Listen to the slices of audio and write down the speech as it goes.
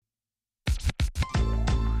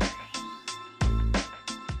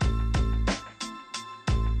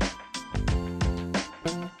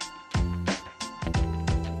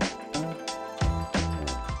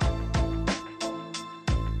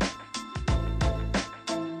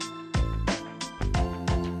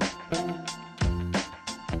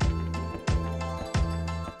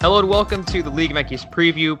Hello and welcome to the Liga MX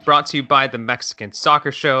Preview, brought to you by the Mexican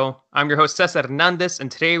Soccer Show. I'm your host, Cesar Hernandez, and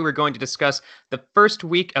today we're going to discuss the first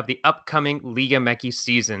week of the upcoming Liga MX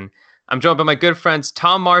season. I'm joined by my good friends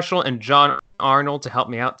Tom Marshall and John Arnold to help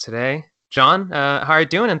me out today. John, how are you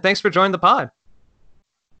doing? And thanks for joining the pod.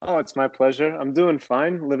 Oh, it's my pleasure. I'm doing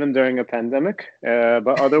fine, living during a pandemic,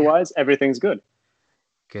 but otherwise, everything's good.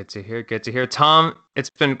 Good to hear. Tom, it's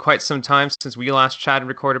been quite some time since we last chatted and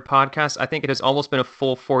recorded podcast. I think it has almost been a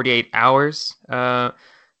full 48 hours. How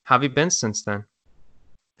have you been since then?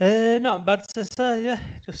 Not bad, Cesar. Yeah,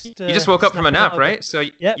 you just woke up from a nap, right? So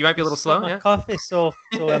you might be a little slow. Yeah, coffee. So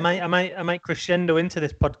I might crescendo into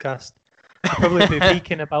this podcast. I'll probably be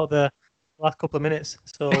peaking about the last couple of minutes.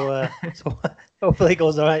 So hopefully it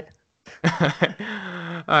goes all right.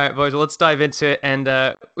 All right, boys. Well, let's dive into it.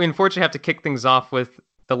 And we unfortunately have to kick things off with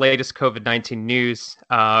the latest COVID-19 news.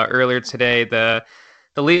 Earlier today, the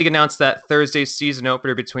league announced that Thursday's season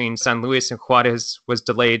opener between San Luis and Juarez was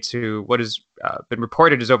delayed to what has been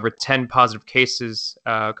reported as over 10 positive cases,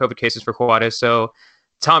 COVID cases for Juarez. So,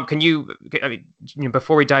 Tom, can you,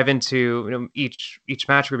 before we dive into each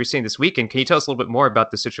match we'll be seeing this weekend, can you tell us a little bit more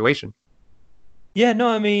about the situation? Yeah, no,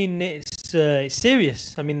 I mean it's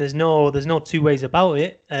serious. I mean, there's no two ways about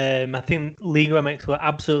it. I think Liga MX were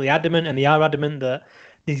absolutely adamant, and they are adamant that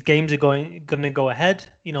these games are going to go ahead.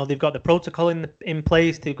 You know, they've got the protocol in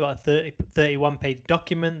place. They've got a 31-page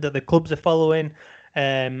document that the clubs are following,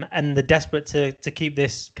 and they're desperate to keep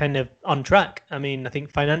this kind of on track. I mean, I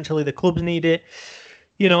think financially the clubs need it,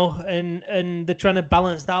 and they're trying to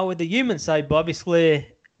balance that out with the human side. But obviously,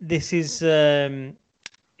 this is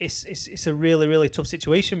it's a really, really tough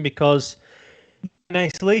situation because in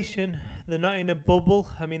isolation, they're not in a bubble.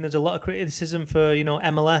 I mean, there's a lot of criticism for,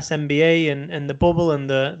 MLS, NBA and the bubble and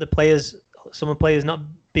the players, some of the players not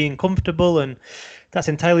being comfortable, and that's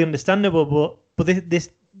entirely understandable. But this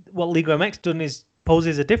what Liga MX done is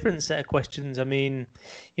poses a different set of questions. I mean,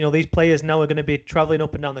 these players now are going to be traveling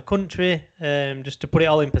up and down the country. Just to put it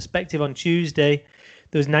all in perspective, on Tuesday,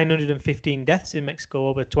 there was 915 deaths in Mexico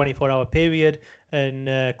over a 24-hour period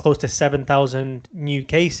and close to 7,000 new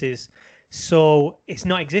cases. So it's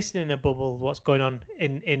not existing in a bubble, what's going on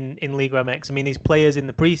in Liga MX. I mean, these players in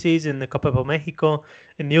the preseason, the Copa por Mexico,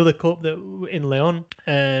 in the other cup that in León,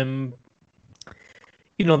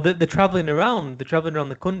 they're traveling around. They're traveling around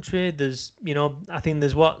the country. There's, I think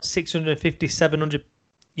there's 650, 700,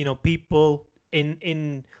 people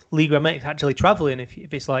in Liga MX actually traveling if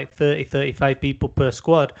it's like 30, 35 people per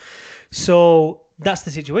squad. So that's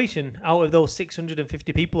the situation. Out of those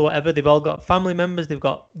 650 people or whatever, they've all got family members.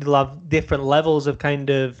 They'll have different levels of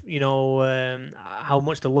kind of, how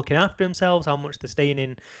much they're looking after themselves, how much they're staying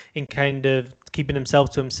in kind of keeping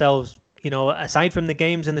themselves to themselves, aside from the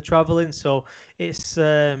games and the traveling. So it's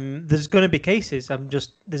there's going to be cases.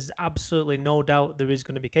 There's absolutely no doubt there is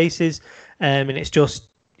going to be cases, and it's just,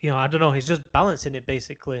 I don't know. He's just balancing it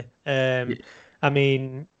basically. I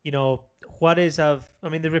mean, Juarez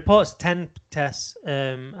the report's 10 tests.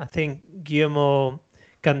 I think Guillermo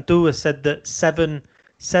Cantu has said that seven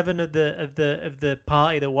of the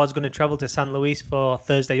party that was going to travel to San Luis for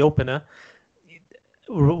Thursday opener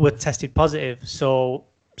were tested positive. So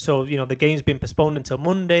the game's been postponed until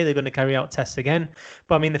Monday. They're going to carry out tests again.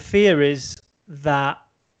 But I mean, the fear is that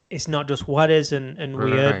it's not just Juarez, and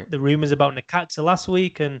we heard the rumors about Necaxa last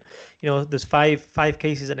week, and there's five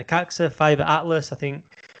cases at Necaxa, 5 at Atlas. I think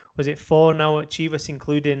was it 4 now at Chivas,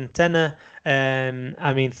 including Tena.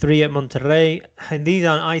 3 at Monterrey, and these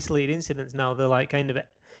aren't isolated incidents now. They're like kind of,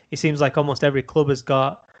 it seems like almost every club has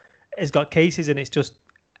got cases, and it's just,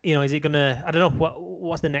 is it gonna? I don't know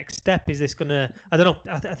what's the next step. Is this gonna? I don't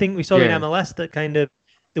know. I think we saw in MLS that kind of.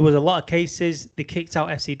 There was a lot of cases. They kicked out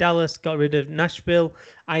FC Dallas, got rid of Nashville,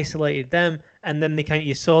 isolated them, and then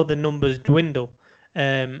you saw the numbers dwindle.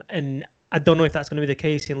 And I don't know if that's going to be the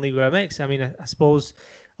case in Liga MX. I mean, I suppose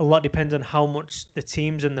a lot depends on how much the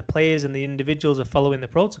teams and the players and the individuals are following the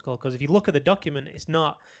protocol. Because if you look at the document, it's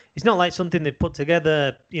not like something they put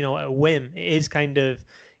together, at a whim. It is kind of,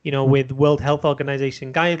 with World Health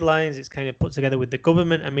Organization guidelines. It's kind of put together with the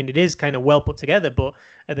government. I mean, it is kind of well put together, but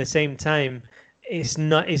at the same time, it's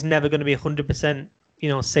never going to be 100%,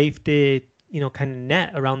 safety, kind of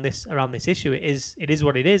net around this issue. It is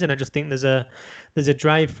what it is, and I just think there's a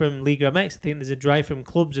drive from Liga MX. I think there's a drive from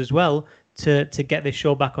clubs as well to get this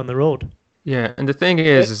show back on the road. Yeah, and the thing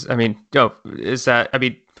is that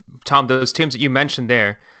Tom, those teams that you mentioned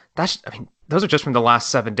there, those are just from the last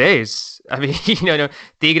 7 days. I mean,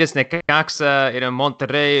 Tigres, Necaxa,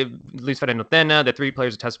 Monterrey, Luis Fernando Tena, the 3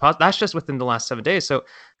 players that tested positive. That's just within the last 7 days. So,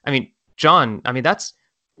 John, that's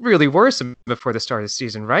really worrisome before the start of the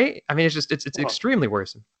season, right? I mean, it's extremely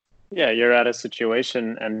worrisome. Yeah, you're at a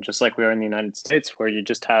situation, and just like we are in the United States, where you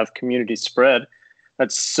just have community spread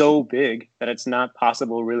that's so big that it's not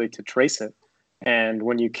possible really to trace it. And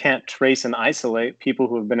when you can't trace and isolate people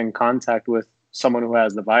who have been in contact with someone who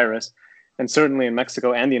has the virus, and certainly in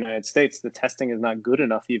Mexico and the United States, the testing is not good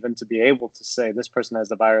enough even to be able to say this person has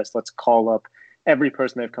the virus. Let's call up every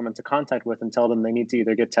person they've come into contact with and tell them they need to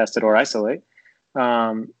either get tested or isolate. There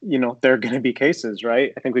are going to be cases,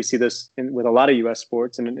 right? I think we see this with a lot of U.S.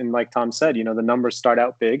 sports. And like Tom said, the numbers start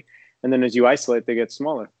out big, and then as you isolate, they get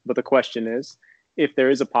smaller. But the question is, if there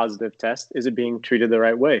is a positive test, is it being treated the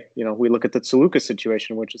right way? We look at the Toluca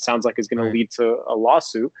situation, which it sounds like is going to lead to a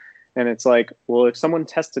lawsuit. And it's like, well, if someone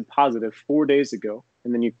tested positive 4 days ago,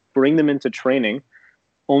 and then you bring them into training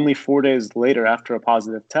only 4 days later after a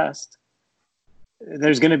positive test,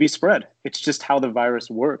 there's going to be spread. It's just how the virus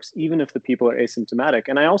works, even if the people are asymptomatic.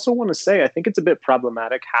 And I also want to say, I think it's a bit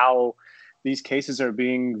problematic how these cases are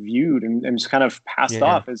being viewed and just kind of passed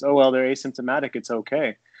off as, oh, well, they're asymptomatic, it's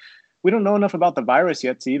okay. We don't know enough about the virus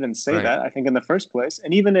yet to even say that, I think, in the first place.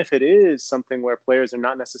 And even if it is something where players are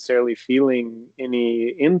not necessarily feeling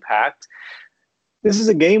any impact, this is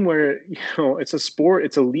a game where, it's a sport,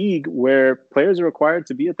 it's a league where players are required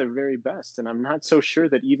to be at their very best. And I'm not so sure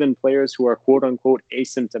that even players who are quote unquote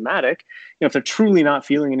asymptomatic, if they're truly not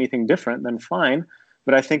feeling anything different, then fine.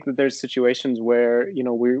 But I think that there's situations where,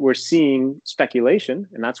 we're seeing speculation,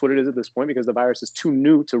 and that's what it is at this point, because the virus is too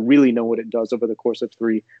new to really know what it does over the course of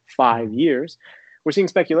 3-5 years. We're seeing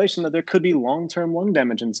speculation that there could be long-term lung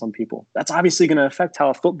damage in some people. That's obviously going to affect how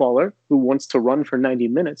a footballer who wants to run for 90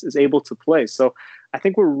 minutes is able to play. So I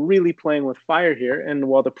think we're really playing with fire here. And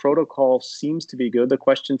while the protocol seems to be good, the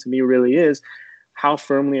question to me really is, how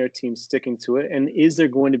firmly are teams sticking to it? And is there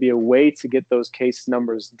going to be a way to get those case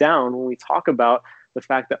numbers down when we talk about the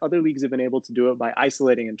fact that other leagues have been able to do it by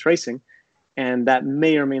isolating and tracing? And that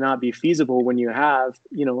may or may not be feasible when you have,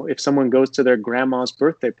 if someone goes to their grandma's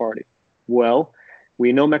birthday party. Well,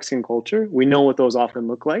 we know Mexican culture. We know what those often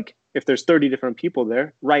look like. If there's 30 different people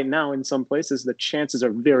there, right now in some places, the chances are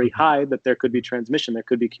very high that there could be transmission. There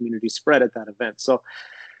could be community spread at that event. So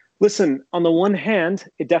listen, on the one hand,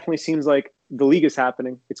 it definitely seems like the league is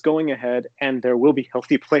happening. It's going ahead, and there will be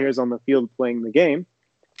healthy players on the field playing the game.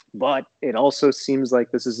 But it also seems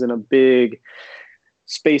like this is in a big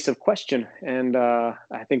space of question. And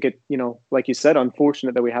I think it, like you said,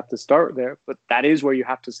 unfortunate that we have to start there, but that is where you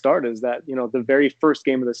have to start, is that, the very first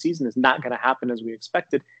game of the season is not going to happen as we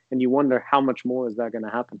expected. And you wonder how much more is that going to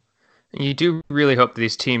happen? You do really hope that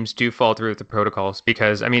these teams do fall through with the protocols,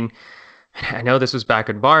 because, I know this was back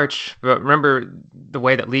in March, but remember the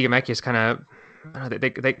way that Liga MX kind of, they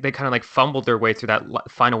kind of like fumbled their way through that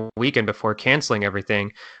final weekend before canceling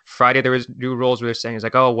everything. Friday, there was new rules where they're saying, it's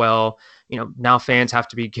like, oh, well, now fans have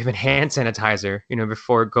to be given hand sanitizer,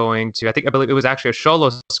 before going to, I believe it was actually a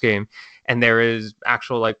Xolos game. And there is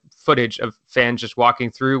actual like footage of fans just walking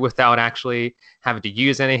through without actually having to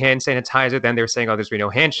use any hand sanitizer. Then they were saying, oh, there's no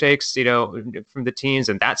handshakes, from the teams,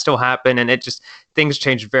 and that still happened. And it just, things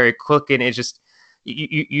changed very quickly. And it just,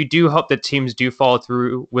 you do hope that teams do follow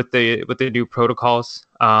through with the new protocols.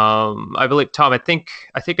 I believe, Tom, I think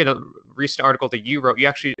in a recent article that you wrote, you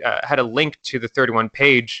actually had a link to the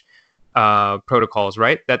 31-page protocols,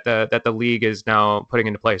 right? That the league is now putting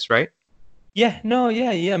into place, right? Yeah.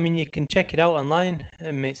 I mean, you can check it out online.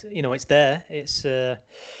 It's it's there.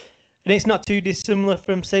 And it's not too dissimilar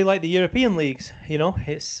from, say, like the European leagues.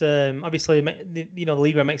 It's obviously, the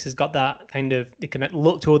Liga MX has got that kind of, it can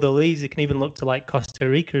look to other leagues. It can even look to like Costa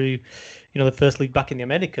Rica, who, the first league back in the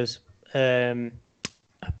Americas.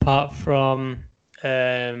 Apart from,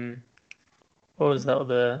 what was that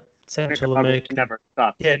other Central America? Never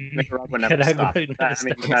stopped. Yeah, Nicaragua never stopped.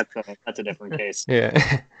 That's a different case.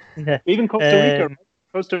 Yeah. Even Costa Rica.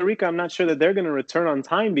 Costa Rica, I'm not sure that they're going to return on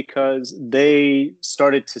time, because they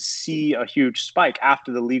started to see a huge spike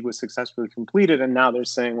after the league was successfully completed. And now they're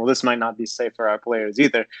saying, well, this might not be safe for our players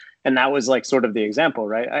either. And that was like sort of the example,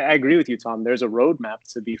 right? I agree with you, Tom. There's a roadmap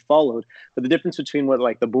to be followed. But the difference between what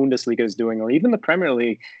like the Bundesliga is doing, or even the Premier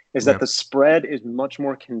League, is that the spread is much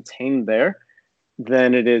more contained there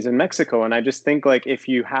than it is in Mexico. And I just think, like, if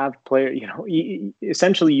you have players,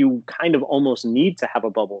 essentially you kind of almost need to have a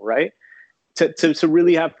bubble, right? To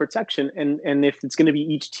really have protection. And if it's going to be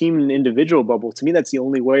each team an individual bubble, to me, that's the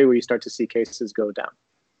only way where you start to see cases go down.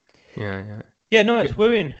 Yeah, no, it's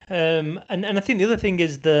worrying. And I think the other thing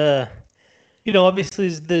is obviously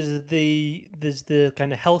there's the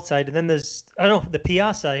kind of health side, and then there's, the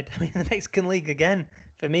PR side. I mean, the Mexican league, again,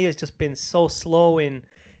 for me, has just been so slow in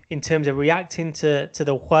terms of reacting to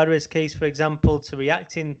the Juarez case, for example, to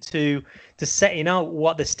reacting to setting out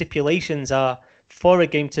what the stipulations are for a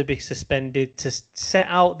game to be suspended to set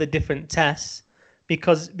out the different tests,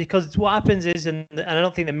 because what happens is, and I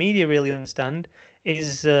don't think the media really understand,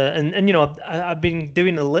 is and you know, I've been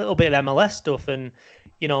doing a little bit of MLS stuff, and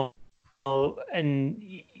you know,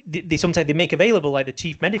 and they sometimes they make available like the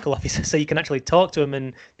chief medical officer, so you can actually talk to them,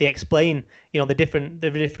 and they explain, you know, the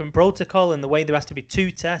different protocol and the way there has to be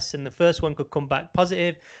 2 tests, and the first one could come back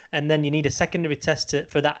positive, and then you need a secondary test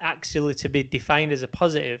for that actually to be defined as a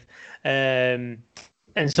positive. And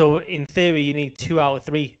so in theory, you need 2 out of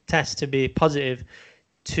 3 tests to be positive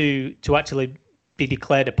to actually be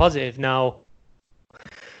declared a positive. Now,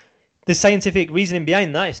 the scientific reasoning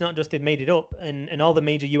behind that, it's not just they've made it up, and all the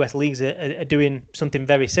major US leagues are doing something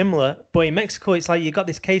very similar. But in Mexico, it's like you got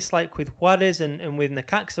this case like with Juarez and with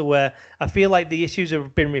Necaxa, where I feel like the issues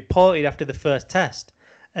have been reported after the first test.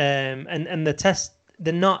 And the tests,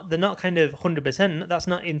 they're not kind of 100%. That's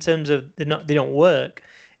not in terms of they don't work.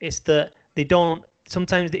 It's that they don't.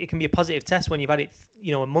 Sometimes it can be a positive test when you've had it,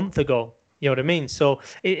 you know, a month ago. You know what I mean? So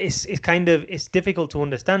it's kind of, it's difficult to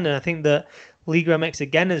understand, and I think that Liga MX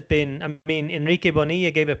again has been. I mean, Enrique Bonilla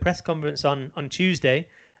gave a press conference on Tuesday,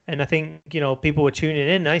 and I think, you know, people were tuning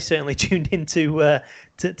in. I certainly tuned in to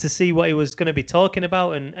see what he was going to be talking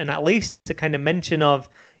about, and at least to kind of mention of,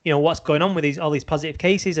 you know, what's going on with all these positive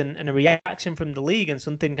cases, and a reaction from the league, and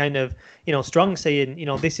something kind of, you know, strong, saying, you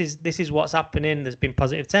know, this is what's happening. There's been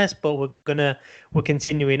positive tests, but we're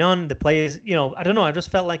continuing on. The players, you know, I don't know. I just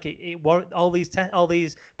felt like all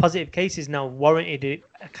these positive cases now warranted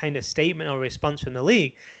a kind of statement or response from the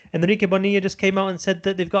league. And Enrique Bonilla just came out and said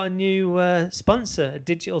that they've got a new sponsor, a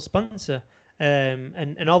digital sponsor,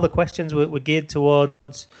 and all the questions were geared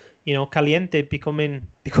towards, you know, Caliente becoming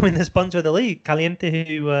the sponsor of the league. Caliente,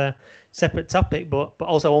 who separate topic, but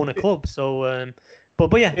also own a club. So,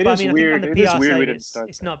 but yeah, I mean, weird. I think on the PR side,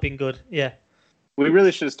 it's not been good. Yeah, we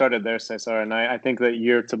really should have started there, Cesar, and I think that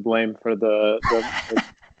you're to blame for the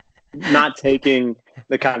not taking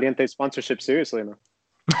the Caliente sponsorship seriously enough.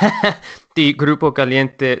 The Grupo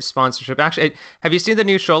Caliente sponsorship. Actually, have you seen the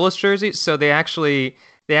new Xolos jerseys? So they actually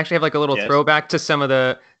have like a little throwback to some of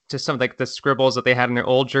the scribbles that they had in their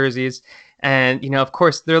old jerseys. And, you know, of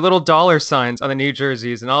course, there are little dollar signs on the new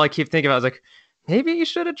jerseys. And all I keep thinking about is like, maybe you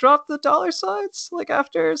should have dropped the dollar signs like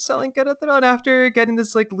after selling Querétaro, after getting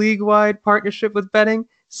this like league-wide partnership with betting.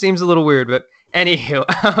 Seems a little weird, but anywho.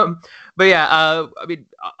 But yeah, I mean,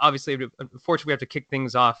 obviously, unfortunately, we have to kick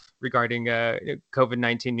things off regarding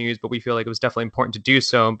COVID-19 news, but we feel like it was definitely important to do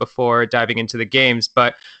so before diving into the games.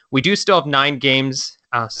 But we do still have 9 games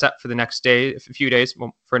set for the next day, a few days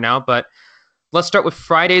for now. But let's start with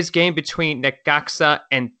Friday's game between Necaxa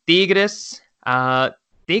and Tigres.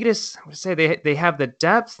 Tigres, I would say they have the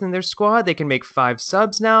depth in their squad. They can make 5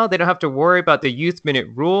 subs now. They don't have to worry about the youth minute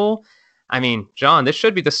rule. I mean, John, this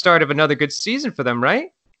should be the start of another good season for them,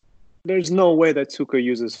 right? There's no way that Tuca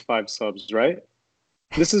uses 5 subs, right?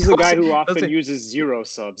 This is a guy who often uses 0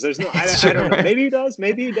 subs. There's no, I don't know. Maybe he does.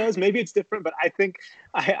 Maybe he does. Maybe it's different. But I think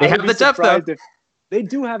they have the depth, though. They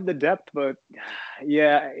do have the depth, but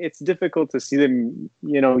yeah, it's difficult to see them,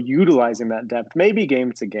 you know, utilizing that depth. Maybe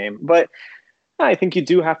game to game, but I think you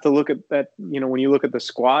do have to look at that. You know, when you look at the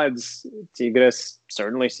squads, Tigres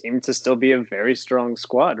certainly seem to still be a very strong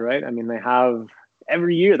squad, right? I mean, they have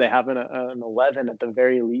every year they have an 11 at the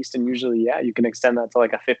very least, and usually, yeah, you can extend that to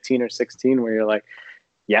like a 15 or 16, where you're like,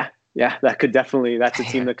 yeah, that could definitely, that's a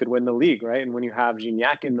team that could win the league, right? And when you have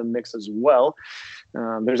Gignac in the mix as well,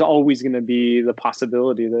 there's always going to be the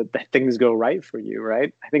possibility that things go right for you,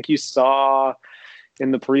 right? I think you saw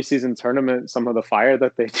in the preseason tournament some of the fire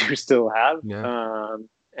that they do still have. Yeah.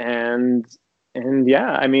 And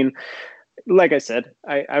yeah, I mean, like I said,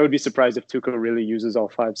 I would be surprised if Tuca really uses all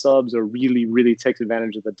 5 subs or really, really takes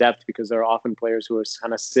advantage of the depth, because there are often players who are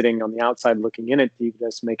kind of sitting on the outside looking in at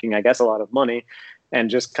Tigres, making, I guess, a lot of money and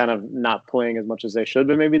just kind of not playing as much as they should.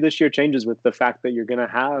 But maybe this year changes with the fact that you're going to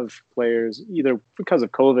have players, either because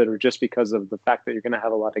of COVID or just because of the fact that you're going to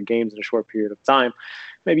have a lot of games in a short period of time.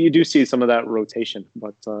 Maybe you do see some of that rotation,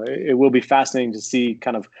 but it will be fascinating to see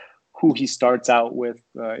kind of who he starts out with,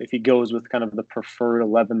 if he goes with kind of the preferred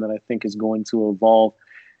 11 that I think is going to evolve.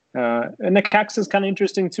 And Necaxa is kind of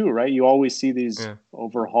interesting too, right? You always see these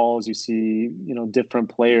overhauls. You see, you know, different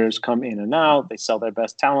players come in and out. They sell their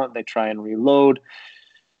best talent. They try and reload.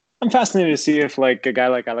 I'm fascinated to see if like a guy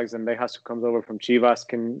like Alex Zendejas, who comes over from Chivas,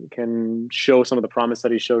 can show some of the promise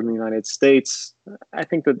that he showed in the United States. I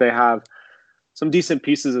think that they have some decent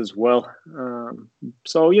pieces as well.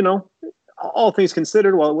 So, you know, all things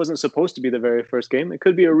considered, while it wasn't supposed to be the very first game, it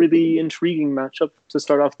could be a really intriguing matchup to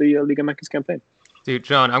start off the Liga MX campaign. Dude,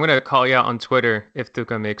 John, I'm gonna call you out on Twitter if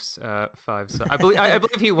Tuca makes 5 subs. I believe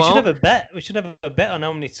he won't. We should have a bet. We should have a bet on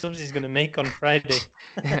how many subs he's going to make on Friday.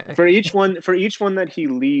 For each one that he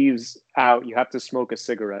leaves out, you have to smoke a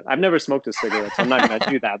cigarette. I've never smoked a cigarette, so I'm not going to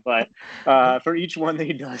do that. But for each one that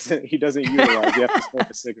he doesn't utilize, you have to smoke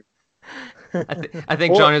a cigarette. I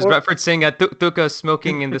think John is referencing Tuca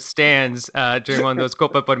smoking in the stands during one of those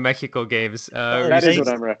Copa por Mexico games. That is what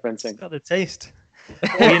I'm referencing. It's got the taste.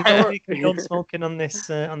 We condone smoking on this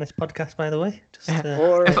podcast, by the way.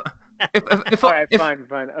 All right,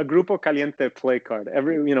 fine. A Grupo Caliente play card.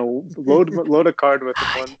 Load a card with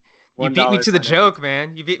one. You beat me to the joke,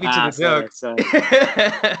 man. You beat me to the joke.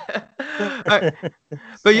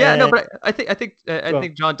 But yeah, no, but I think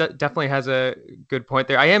John definitely has a good point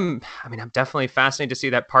there. I'm definitely fascinated to see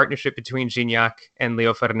that partnership between Gignac and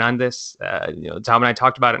Leo Fernandez. Tom and I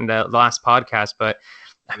talked about it in the last podcast, but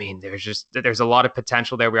I mean, there's a lot of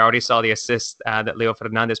potential there. We already saw the assist that Leo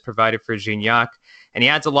Fernandez provided for Gignac, and he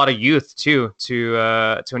adds a lot of youth too to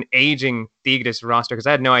an aging Tigres roster. Because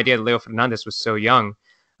I had no idea that Leo Fernandez was so young.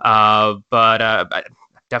 But I'm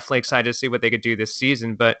definitely excited to see what they could do this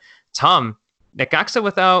season. But Tom, Necaxa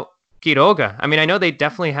without Quiroga. I mean, I know they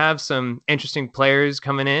definitely have some interesting players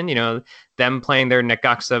coming in. Them playing their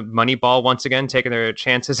Necaxa money ball once again, taking their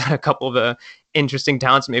chances at a couple of the interesting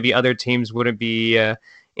talents maybe other teams wouldn't be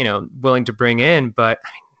willing to bring in. But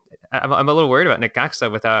I'm a little worried about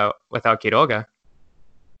Necaxa without Quiroga.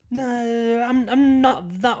 No, I'm not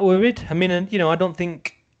that worried. I mean, I don't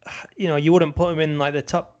think you wouldn't put him in like the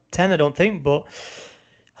top 10. I don't think, but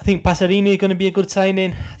I think Pasarini is going to be a good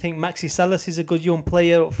signing. I think Maxi Salas is a good young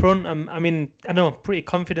player up front. I'm pretty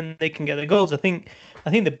confident they can get the goals. I think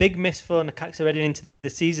the big miss for Necaxa heading into the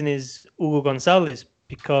season is Hugo Gonzalez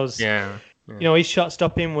because his shot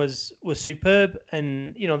stopping was superb,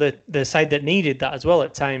 and the side that needed that as well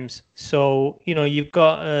at times. So you've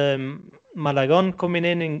got Malagon coming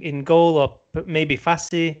in goal, or maybe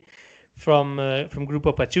Fassi from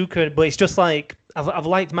Grupo Pachuca, but it's just like I've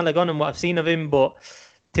liked Malagon and what I've seen of him, but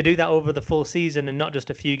to do that over the full season and not just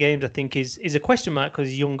a few games, I think is a question mark because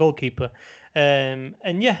he's a young goalkeeper. I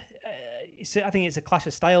think it's a clash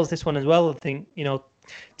of styles, this one as well. I think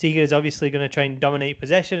Tigre is obviously going to try and dominate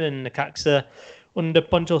possession, and Necaxa under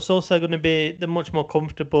Poncho Sosa are going to be the much more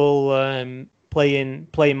comfortable playing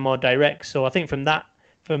more direct. So I think from that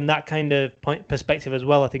kind of perspective as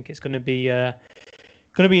well, I think it's going to be an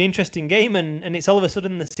interesting game, and it's all of a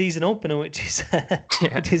sudden the season opener, which is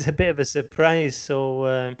which is a bit of a surprise.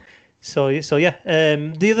 The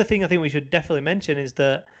other thing I think we should definitely mention is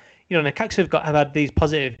that Necaxa have had these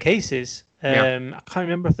positive cases. I can't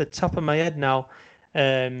remember off the top of my head now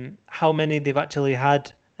how many they've actually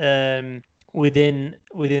had within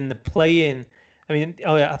the play-in. I mean,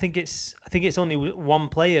 I think it's only one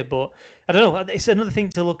player, but I don't know. It's another thing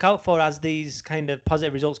to look out for as these kind of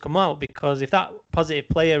positive results come out, because if that positive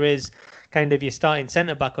player is kind of your starting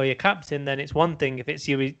centre back or your captain, then it's one thing. If it's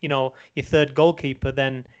your third goalkeeper,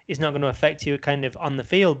 then it's not going to affect you kind of on the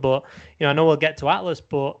field. But I know we'll get to Atlas,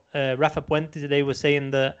 but Rafa Puente today was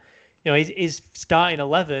saying that his starting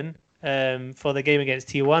 11 for the game against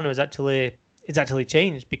Tijuana is actually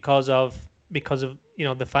changed because of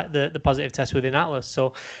the fact the positive test within Atlas.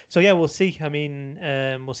 So yeah, we'll see. I mean,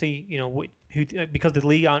 we'll see. Who, because the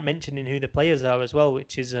league aren't mentioning who the players are as well,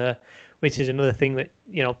 which is another thing that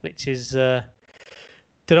which is don't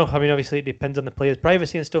know. I mean, obviously it depends on the players'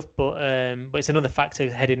 privacy and stuff, but it's another factor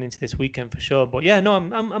heading into this weekend for sure. But yeah, no,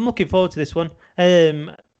 I'm looking forward to this one.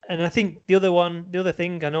 And I think the other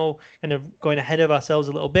thing, I know, kind of going ahead of ourselves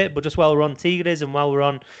a little bit, but just while we're on Tigres and while we're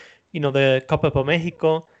on the Copa por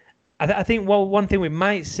Mexico, I think one thing we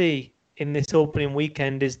might see in this opening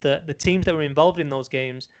weekend is that the teams that were involved in those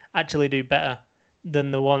games actually do better than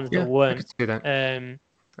the ones that weren't. I could see that. And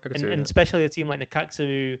especially a team like Necaxa,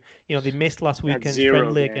 who they missed last weekend's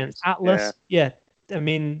friendly against Atlas. Yeah. I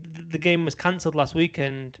mean, the game was cancelled last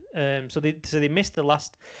weekend, so they missed the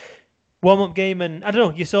last warm-up game. And I don't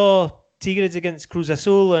know, you saw Tigres against Cruz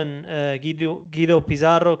Azul and Guido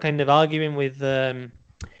Pizarro kind of arguing with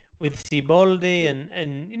Siboldi, and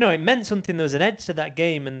it meant something. There was an edge to that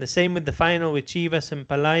game, and the same with the final with Chivas and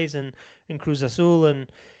Palais and Cruz Azul.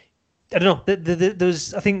 And I don't know, there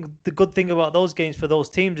was, I think the good thing about those games for those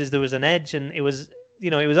teams is there was an edge, and it was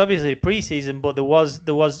obviously pre-season, but there was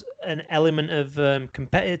an element of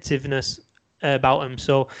competitiveness about them.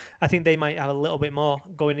 So I think they might have a little bit more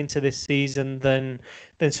going into this season than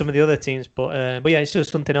some of the other teams. But yeah, it's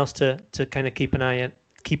just something else to kind of keep an eye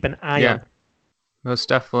on. Most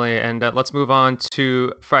definitely. And let's move on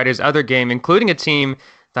to Friday's other game, including a team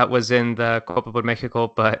that was in the Copa por Mexico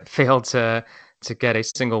but failed to to get a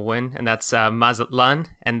single win, and that's Mazatlan,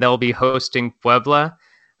 and they'll be hosting Puebla.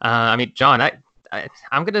 I mean, John,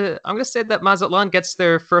 I'm gonna say that Mazatlan gets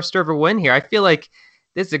their first ever win here. I feel like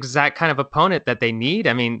this is the exact kind of opponent that they need.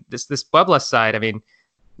 I mean, this Puebla side. I mean,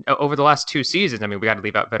 over the last 2 seasons, I mean, we got to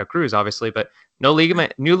leave out Veracruz, obviously, but no Liga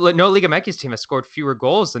MX team has scored fewer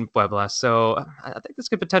goals than Puebla. So I think this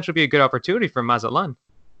could potentially be a good opportunity for Mazatlan.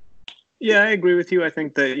 Yeah, I agree with you. I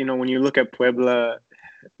think that, when you look at Puebla,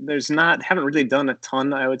 haven't really done a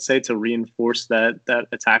ton, I would say, to reinforce that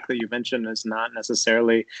attack that you mentioned has not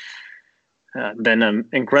necessarily been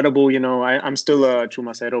incredible. I'm still a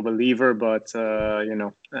Chumacero believer, but,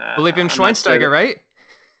 believe in Schweinsteiger, right?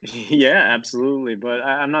 Yeah, absolutely. But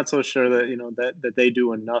I'm not so sure that, that they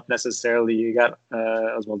do enough necessarily. You got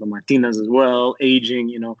Osvaldo Martinez as well,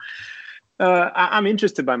 aging, I'm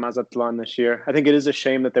interested by Mazatlan this year. I think it is a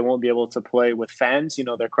shame that they won't be able to play with fans.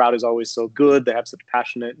 Their crowd is always so good. They have such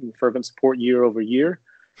passionate and fervent support year over year.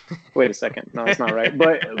 Wait a second. No, that's not right.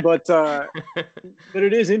 But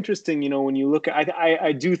it is interesting, when you look at,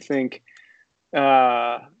 I do think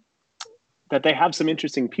that they have some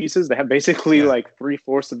interesting pieces. They have basically like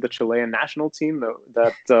 3/4 of the Chilean national team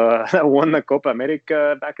that won the Copa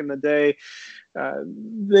America back in the day.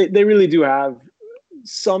 They really do have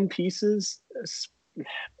some pieces.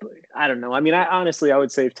 I don't know. I mean, I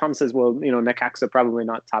would say if Tom says, well, Necaxa probably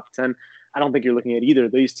not top 10. I don't think you're looking at either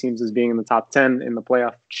of these teams as being in the top 10 in the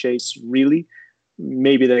playoff chase, really.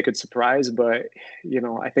 Maybe they could surprise, but,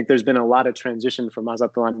 I think there's been a lot of transition for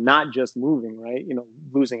Mazatlan, not just moving, right?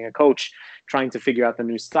 Losing a coach, trying to figure out the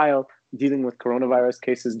new style, dealing with coronavirus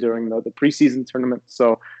cases during the preseason tournament.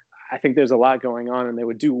 So I think there's a lot going on, and they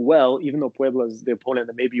would do well, even though Puebla is the opponent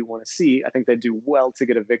that maybe you want to see. I think they do well to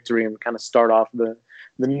get a victory and kind of start off the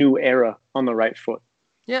new era on the right foot.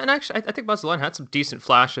 Yeah, and actually, I think Mazatlan had some decent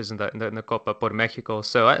flashes in the Copa por Mexico,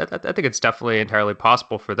 so I think it's definitely entirely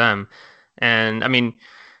possible for them. And I mean,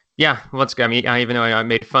 yeah, once again, even though I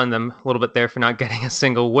made fun of them a little bit there for not getting a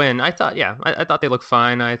single win, I thought they looked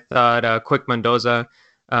fine. I thought Quick Mendoza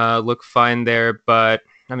looked fine there, but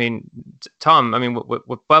I mean, Tom, I mean,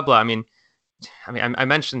 with Puebla, I mean, I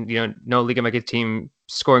mentioned, no Liga MX team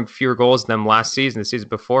scoring fewer goals than them last season, the season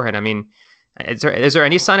beforehand. I mean, is there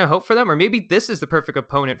any sign of hope for them? Or maybe this is the perfect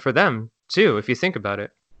opponent for them, too, if you think about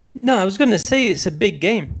it. No, I was going to say it's a big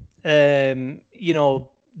game.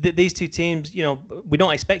 These two teams, we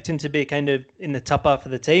don't expect them to be kind of in the top half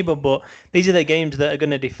of the table, but these are the games that are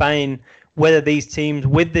going to define whether these teams,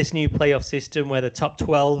 with this new playoff system where the top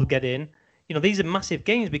 12 get in, these are massive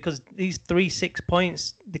games, because these 3-6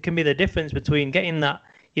 points, they can be the difference between getting that,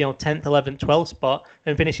 10th, 11th, 12th spot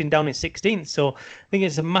and finishing down in 16th. So I think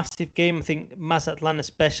it's a massive game. I think Mazatlan,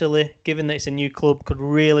 especially, given that it's a new club, could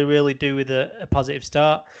really, really do with a positive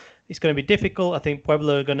start. It's going to be difficult. I think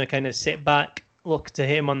Puebla are going to kind of sit back, look to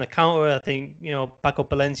hit him on the counter. I think, Paco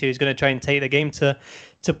Palencia is going to try and take the game to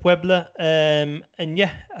Puebla. And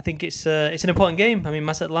yeah, I think it's an important game. I mean,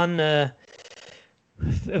 Mazatlan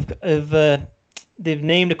they've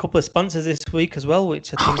named a couple of sponsors this week as well,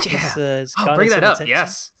 which I think is I'll bring that up. Attention.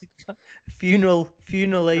 Yes, funeral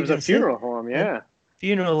agency. It was a funeral home, yeah.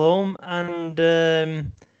 Funeral home and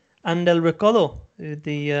El Recodo,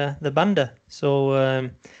 the banda. So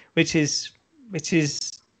which is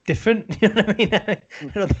different. You know what I mean? I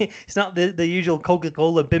don't think, it's not the usual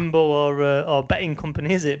Coca-Cola, Bimbo, or betting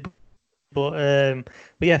company, is it? But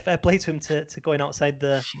yeah, fair play to him to going outside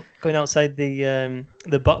the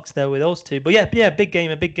box there with those two. But yeah, a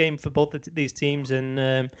big game for both these teams,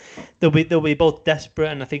 and they'll be both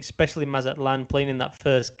desperate, and I think especially Mazatlan playing in that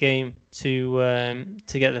first game to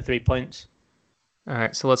get the 3 points. All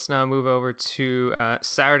right, so let's now move over to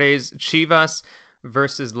Saturday's Chivas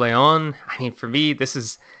versus León. I mean, for me, this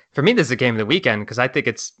is a game of the weekend, because I think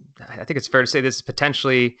it's fair to say this is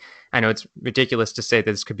potentially, I know it's ridiculous to say that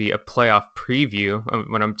this could be a playoff preview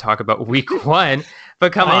when I'm talking about week 1,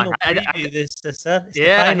 but come on. Championship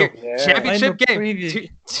game.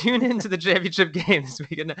 Tune into the championship game this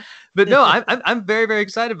weekend. But no, I'm very, very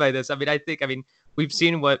excited by this. I mean, we've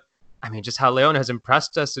seen just how León has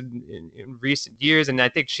impressed us in recent years. And I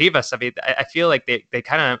think Chivas, I feel like they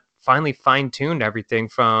kind of finally fine-tuned everything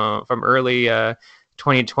from early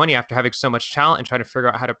 2020 after having so much talent and trying to figure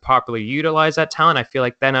out how to properly utilize that talent. I feel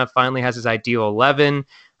like Pena finally has his ideal 11.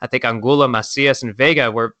 I think Angulo, Macias, and Vega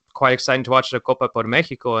were quite exciting to watch the Copa por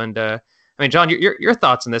Mexico. And John, your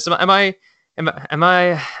thoughts on this? Am I I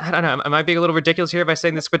don't know. Am I being a little ridiculous here by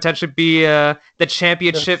saying this could potentially be the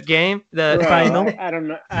championship game? Final? I don't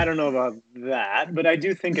know about that, but I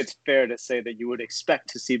do think it's fair to say that you would expect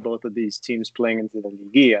to see both of these teams playing into the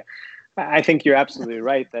Liguilla. I think you're absolutely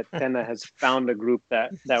right that Tena has found a group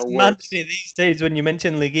that It's mad works. to me these days when you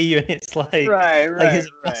mention Liguilla, and it's like Right.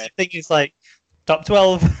 his massive thing is like top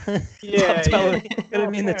 12, top 12. Yeah.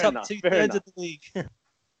 Gonna be in the top two-thirds of the league.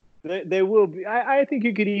 They will be. I think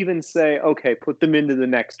you could even say, okay, put them into the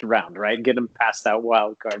next round, right? Get them past that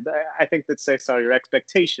wild card. I think that Cesar, your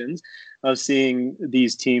expectations of seeing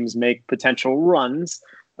these teams make potential runs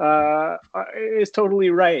is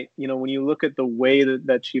totally right. You know, when you look at the way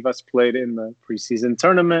that Chivas played in the preseason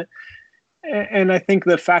tournament, and I think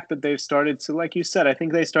the fact that they've started to, like you said, I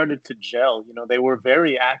think they started to gel. You know, they were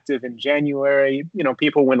very active in January. You know,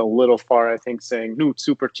 people went a little far, I think, saying, no,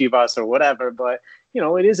 Super Chivas or whatever. But, you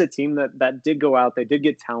know, it is a team that did go out. They did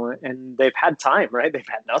get talent, and they've had time, right? They've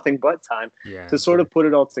had nothing but time to sort of put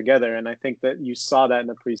it all together. And I think that you saw that in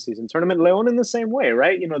the preseason tournament. Leon in the same way,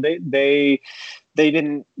 right? You know, they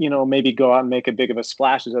didn't, you know, maybe go out and make a big of a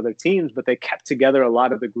splash as other teams, but they kept together a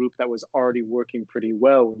lot of the group that was already working pretty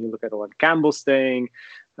well. When you look at Owen Campbell staying,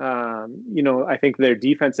 you know, I think their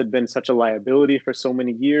defense had been such a liability for so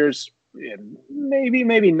many years.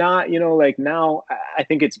 Maybe not, you know, like now I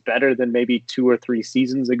think it's better than maybe 2 or 3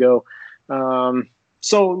 seasons ago.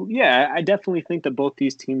 So, yeah, I definitely think that both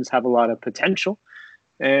these teams have a lot of potential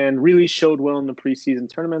and really showed well in the preseason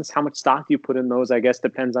tournaments. How much stock you put in those, I guess,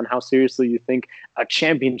 depends on how seriously you think a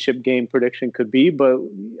championship game prediction could be. But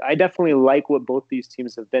I definitely like what both these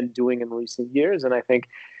teams have been doing in recent years. And I think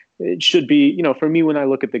it should be, you know, for me, when I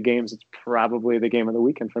look at the games, it's probably the game of the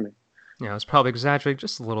weekend for me. Yeah, I was probably exaggerating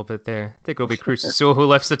just a little bit there. I think it'll be Cruz Azul who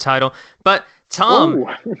lifts the title. But Tom,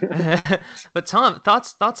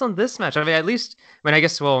 thoughts on this match? I mean, I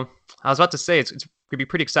guess, well, I was about to say it's could be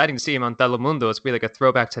pretty exciting to see him on Telemundo. It's be like a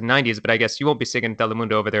throwback to the 90s, but I guess you won't be seeing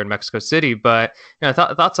Telemundo over there in Mexico City. But you know,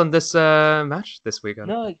 thoughts on this match this weekend?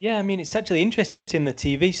 No, yeah, I mean, it's actually interesting, the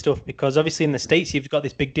TV stuff, because obviously in the States you've got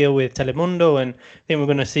this big deal with Telemundo, and I think we're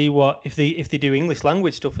going to see if they do English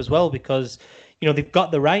language stuff as well, because you know they've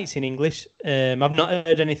got the rights in English. I've not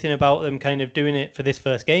heard anything about them kind of doing it for this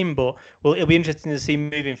first game, but well, it'll be interesting to see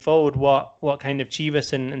moving forward what kind of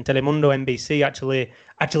Chivas and Telemundo NBC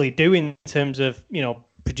actually do in terms of, you know,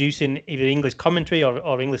 producing either English commentary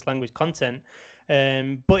or English language content.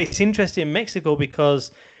 But it's interesting in Mexico because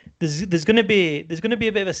there's going to be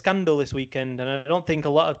a bit of a scandal this weekend, and I don't think a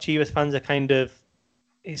lot of Chivas fans are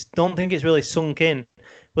don't think it's really sunk in.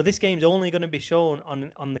 But this game's only going to be shown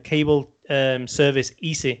on the cable service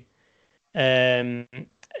Easy, and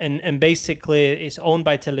basically it's owned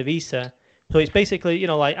by Televisa. So it's basically, you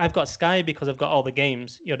know, like I've got Sky because I've got all the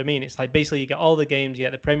games. You know what I mean? It's like basically you get all the games, you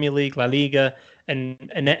get the Premier League, La Liga, and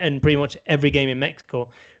pretty much every game in Mexico.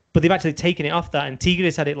 But they've actually taken it off that, and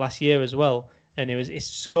Tigres had it last year as well, and it's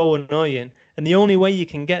so annoying. And the only way you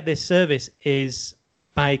can get this service is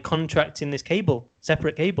by contracting this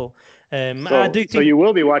separate cable. So you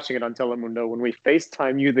will be watching it on Telemundo when we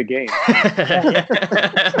FaceTime you the game.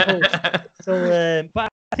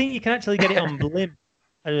 But I think you can actually get it on Blim.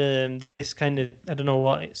 This kind of, I don't know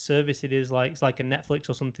what service it is, like it's like a Netflix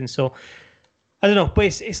or something. So I don't know,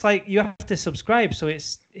 but it's like you have to subscribe. So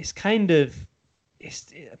it's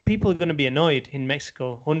people are going to be annoyed in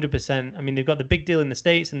Mexico, 100%. I mean, they've got the big deal in the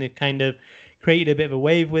States, and they've kind of created a bit of a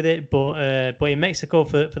wave with it. But in Mexico,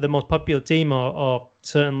 for the most popular team, or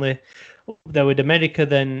certainly there with America,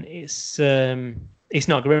 then it's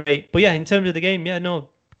not great. But yeah, in terms of the game, yeah, no,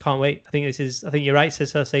 can't wait. I think you're right,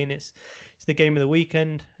 Cesar, saying it's the game of the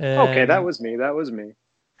weekend. Okay, that was me.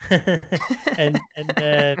 and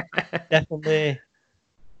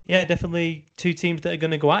definitely two teams that are going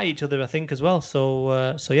to go at each other, I think, as well.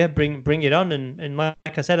 So yeah, bring it on. And like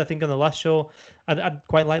I said, I think on the last show, I'd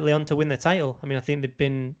quite like Leon to win the title. I mean, I think they've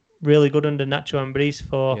been really good under Nacho Ambriz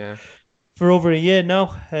for over a year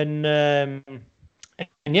now, and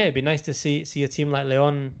yeah, it'd be nice to see a team like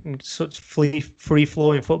Leon, such free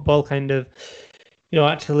flowing football, kind of, you know,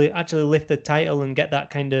 actually lift the title and get that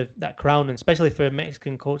kind of that crown, and especially for a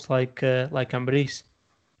Mexican coach like Ambriz.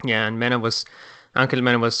 Yeah, and Angel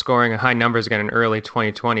Mena was scoring high numbers again in early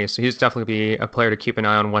 2020, so he's definitely be a player to keep an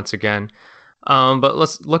eye on once again. But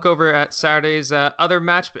let's look over at Saturday's other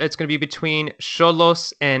match. It's going to be between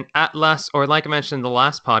Xolos and Atlas, or like I mentioned in the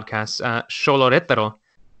last podcast, Xoloretero.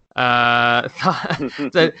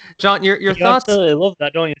 So, John, your you thoughts? You absolutely love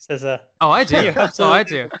that, don't you, Cesar? Oh, I do.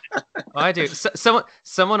 I do.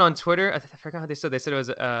 Someone on Twitter, I forgot how they said. They said it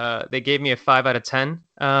was. They gave me a 5 out of 10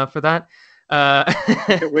 for that.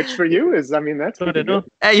 Which for you is, I mean, that's pretty good.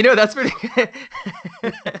 You know, that's pretty good.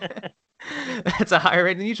 That's a higher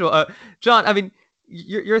rate than usual. John, I mean,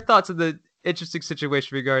 your thoughts on the interesting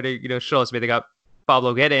situation regarding, you know, Xolos. I mean, they got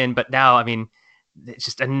Pablo Guerra in, but now, I mean, it's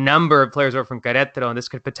just a number of players over from Querétaro, and this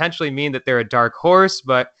could potentially mean that they're a dark horse.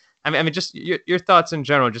 But I mean, just your thoughts in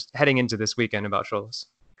general, just heading into this weekend about Xolos.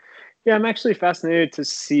 Yeah, I'm actually fascinated to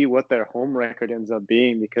see what their home record ends up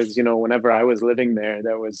being because, whenever I was living there,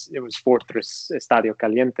 it was Fortress Estadio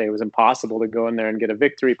Caliente. It was impossible to go in there and get a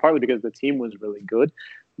victory, partly because the team was really good,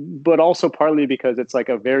 but also partly because it's like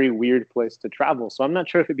a very weird place to travel. So I'm not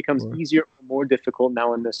sure if it becomes easier or more difficult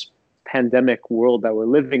now in this pandemic world that we're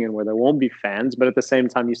living in where there won't be fans, but at the same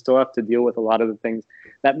time, you still have to deal with a lot of the things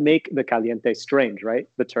that make the Caliente strange, right?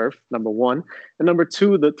 The turf, number one. And number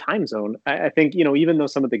two, the time zone. I think, even though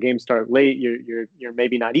some of the games start late, you're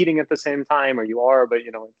maybe not eating at the same time, or you are, but,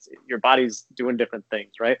 your body's doing different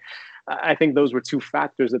things, right? I think those were two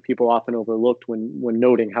factors that people often overlooked when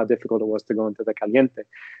noting how difficult it was to go into the Caliente.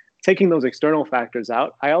 Taking those external factors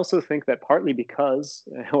out, I also think that partly because,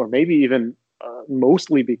 or maybe even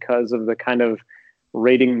mostly because of the kind of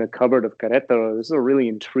raiding the cupboard of Querétaro, this is a really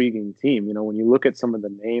intriguing team. When you look at some of the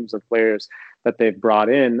names of players that they've brought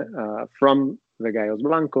in from the Gallos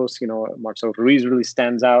Blancos, Marcelo Ruiz really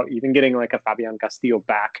stands out. Even getting like a Fabian Castillo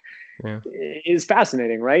back is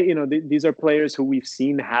fascinating, right? These are players who we've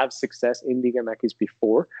seen have success in Liga MX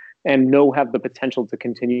before and have the potential to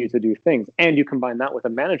continue to do things. And you combine that with a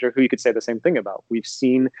manager who you could say the same thing about. We've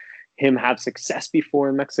seen him have success before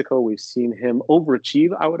in Mexico. We've seen him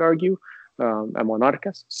overachieve, I would argue, at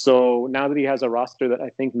Monarcas. So now that he has a roster that I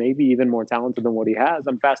think may be even more talented than what he has,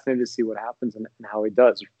 I'm fascinated to see what happens and how he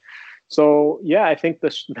does. So, yeah, I think the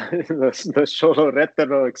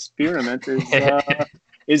Xolo-Retero experiment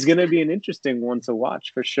is going to be an interesting one to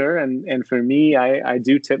watch for sure. And for me, I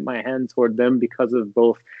do tip my hand toward them because of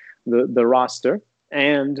both the roster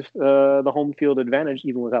and the home field advantage,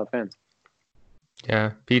 even without fans.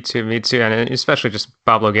 Yeah, me too, and especially just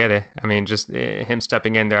Pablo Guede. I mean, just him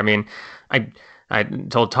stepping in there. I mean, I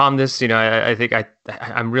told Tom this. I think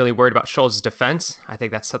I'm really worried about Scholes' defense. I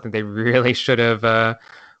think that's something they really should have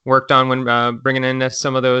worked on when bringing in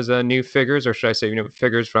some of those new figures, or should I say,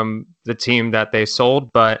 figures from the team that they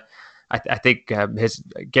sold. But I think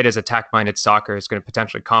Guede's attack-minded soccer is going to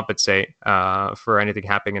potentially compensate for anything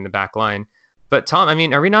happening in the back line. But Tom, I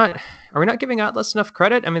mean, are we not giving Atlas enough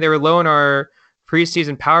credit? I mean, they were low in our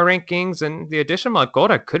preseason power rankings, and the addition of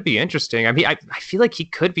Malgora could be interesting. I mean, I feel like he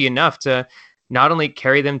could be enough to not only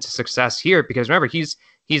carry them to success here, because remember, he's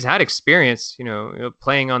had experience,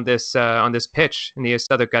 playing on this pitch in the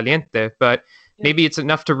Estadio Caliente, but maybe it's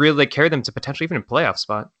enough to really carry them to potentially even a playoff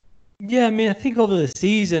spot. Yeah, I mean, I think over the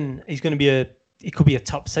season he could be a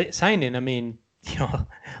top signing. I mean,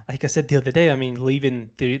 like I said the other day, I mean, leaving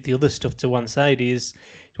the other stuff to one side, he's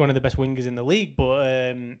one of the best wingers in the league,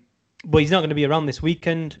 but he's not going to be around this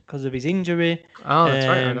weekend because of his injury. Oh, that's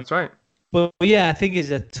right. That's right. But yeah, I think it's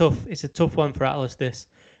a tough one for Atlas. This,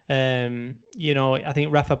 I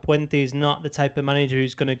think Rafa Puente is not the type of manager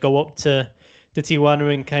who's going to go up to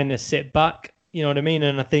Tijuana and kind of sit back. You know what I mean?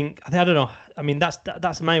 And I don't know. I mean,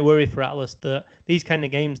 that's my worry for Atlas, that these kind of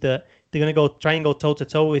games that they're going to try and go toe to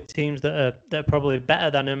toe with teams that are probably better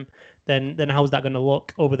than them. Then how's that going to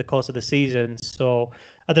look over the course of the season? So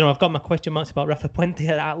I don't know. I've got my question marks about Rafa Puente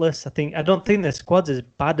at Atlas. I don't think the squad's as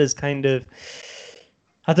bad as kind of.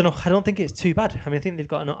 I don't know. I don't think it's too bad. I mean, I think they've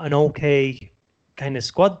got an okay kind of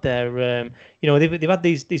squad there. They've had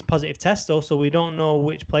these positive tests also. We don't know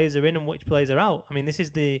which players are in and which players are out. I mean, this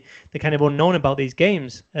is the kind of unknown about these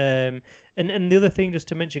games. And the other thing just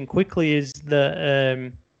to mention quickly is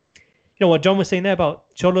that what John was saying there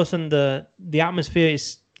about Xolos and the atmosphere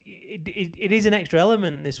is. It is an extra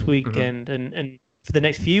element this weekend and for the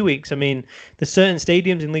next few weeks. I mean, there's certain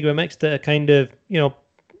stadiums in Liga MX that are kind of, I don't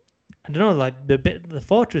know, like the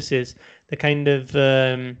fortresses, the kind of,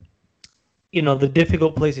 the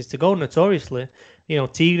difficult places to go notoriously.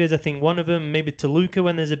 Tigres, I think one of them, maybe Toluca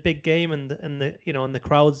when there's a big game and the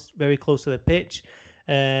crowd's very close to the pitch.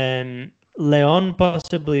 Leon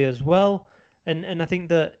possibly as well. And I think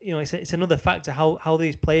that it's another factor how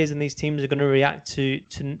these players and these teams are going to react to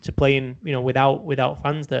playing without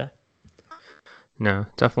fans there. No,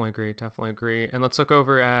 definitely agree. And let's look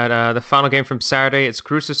over at the final game from Saturday. It's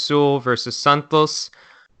Cruz Azul versus Santos.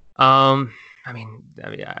 I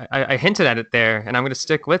hinted at it there, and I'm going to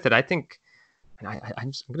stick with it. I think.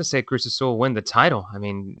 I'm going to say Cruz Azul will win the title. I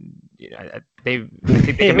mean, I think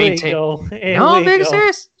they can maintain. No, being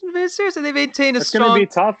serious. They maintain a strong. Going to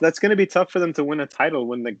be tough. That's going to be tough for them to win a title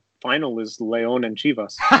when the final is Leon and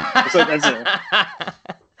Chivas.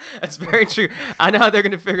 That's very true. I know how they're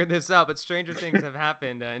going to figure this out, but stranger things have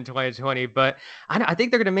happened in 2020. But I think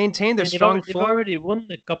they're going to maintain their strong. They've already won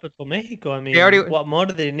the Copa de Mexico. I mean, they already, what more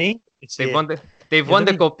do they need? They won the. They've won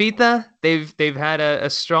the Copita. They've had a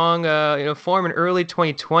strong form in early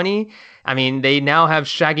 2020. I mean, they now have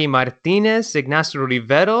Shaggy Martinez, Ignacio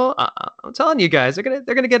Rivero. I'm telling you guys, they're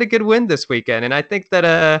gonna get a good win this weekend. And I think that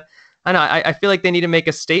I know I feel like they need to make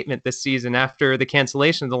a statement this season after the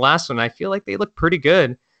cancellation of the last one. I feel like they look pretty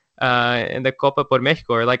good in the Copa por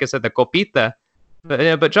Mexico, or like I said, the Copita.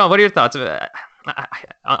 But John, what are your thoughts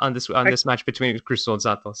on this match between Cruz Azul and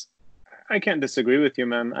Santos? I can't disagree with you,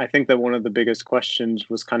 man. I think that one of the biggest questions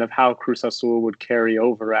was kind of how Cruz Azul would carry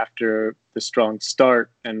over after the strong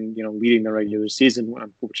start and, leading the regular season.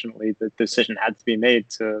 Unfortunately, the decision had to be made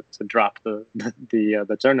to drop the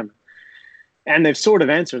tournament. And they've sort of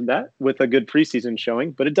answered that with a good preseason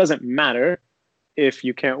showing, but it doesn't matter if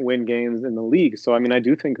you can't win games in the league. So, I mean, I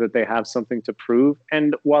do think that they have something to prove.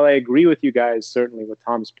 And while I agree with you guys, certainly with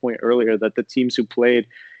Tom's point earlier, that the teams who played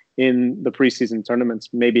in the preseason tournaments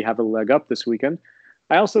maybe have a leg up this weekend,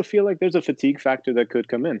 I also feel like there's a fatigue factor that could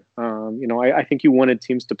come in. I think you wanted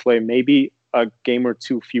teams to play maybe a game or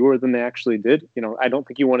two fewer than they actually did. I don't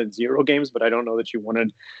think you wanted 0 games, but I don't know that you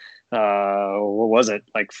wanted, what was it,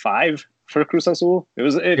 like 5 for Cruz Azul?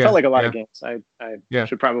 It felt like a lot of games. I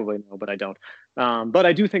should probably know, but I don't. But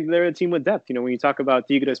I do think they're a team with depth. When you talk about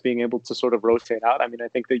Tigres being able to sort of rotate out, I mean, I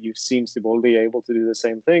think that you've seen Siboldi able to do the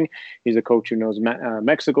same thing. He's a coach who knows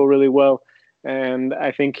Mexico really well. And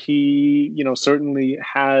I think he, certainly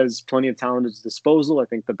has plenty of talent at his disposal. I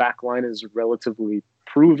think the back line is relatively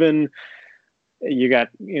proven. You got,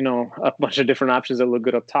 a bunch of different options that look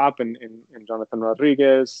good up top in Jonathan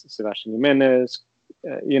Rodriguez, Sebastian Jimenez.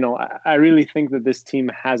 I really think that this team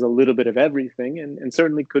has a little bit of everything and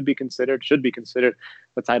certainly should be considered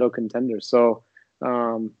a title contender. So,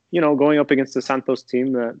 going up against the Santos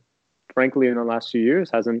team that, frankly, in the last few years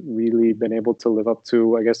hasn't really been able to live up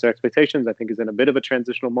to, I guess, their expectations, I think is in a bit of a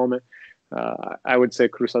transitional moment. I would say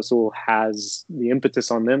Cruz Azul has the impetus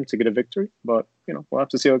on them to get a victory, but, we'll have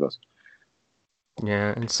to see how it goes.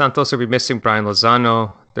 Yeah, and Santos will be missing Brian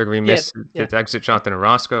Lozano. They're going to be missing to exit Jonathan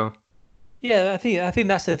Orozco. Yeah, I think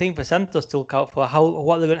that's the thing for Santos to look out for,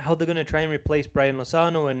 how they're going to try and replace Brian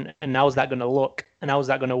Lozano, and how's that going to look, and how's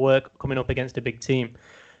that going to work coming up against a big team.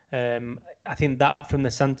 I think that from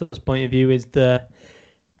the Santos point of view is the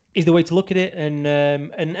way to look at it,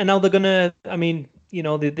 and how they're going to. I mean,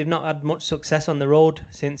 they've not had much success on the road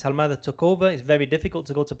since Almada took over. It's very difficult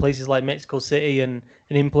to go to places like Mexico City and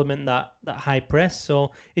implement that high press.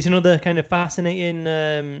 So it's another kind of fascinating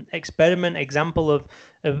example of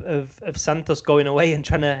Santos going away and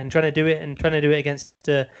trying to do it against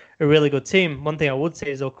a really good team. One thing I would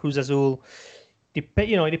say is, though, Cruz Azul, it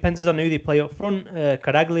depends on who they play up front.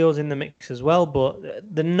 Caraglio's in the mix as well, but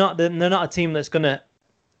they're not a team that's going to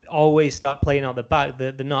always start playing out the back.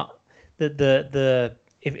 They're not. If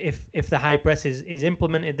the high press is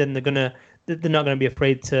implemented, then they're not going to be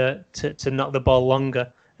afraid to knock the ball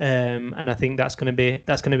longer, and I think that's going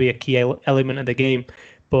to be a key element of the game.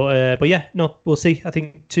 But yeah, no, we'll see. I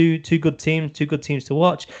think two good teams to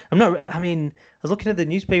watch. I was looking at the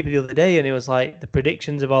newspaper the other day, and it was like the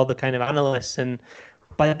predictions of all the kind of analysts, and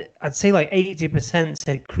I'd say like 80%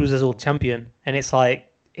 said Cruz Azul champion, and it's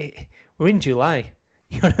like we're in July.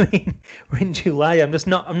 You know what I mean? We're in July.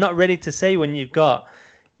 I'm not ready to say when you've got,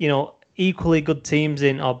 equally good teams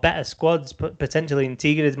in, or better squads, potentially in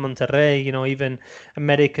Tigres, Monterrey, even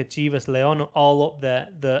America, Chivas, León, all up there,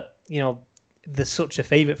 that, they're such a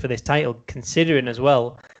favourite for this title, considering as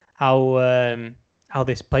well how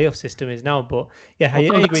this playoff system is now. But yeah, I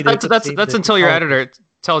agree. That's until your editor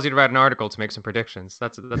tells you to write an article to make some predictions.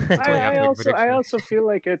 I also feel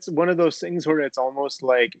like it's one of those things where it's almost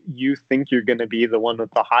like you think you're going to be the one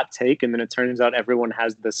with the hot take, and then it turns out everyone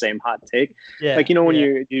has the same hot take. Yeah, like, when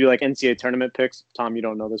you do like NCAA tournament picks, Tom, you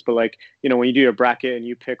don't know this, but like, when you do your bracket and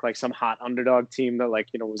you pick like some hot underdog team that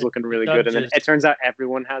was looking really good, and then it turns out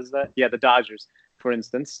everyone has that. Yeah, the Dodgers, for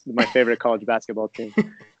instance, my favorite college basketball team.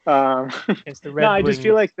 It's the Red Wings. I just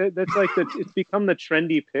feel like that's like it's become the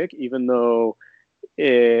trendy pick, even though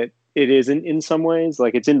it isn't in some ways.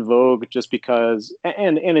 Like, it's in vogue just because,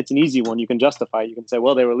 and it's an easy one. You can justify it. You can say,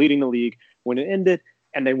 well, they were leading the league when it ended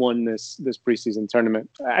and they won this preseason tournament.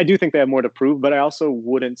 I do think they have more to prove, but I also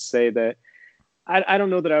wouldn't say that. I don't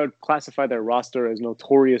know that I would classify their roster as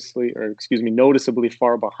notably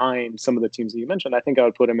far behind some of the teams that you mentioned. I think I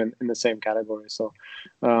would put them in the same category. So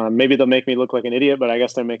maybe they'll make me look like an idiot, but I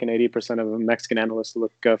guess they're making 80% of Mexican analysts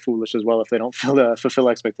look foolish as well if they don't fulfill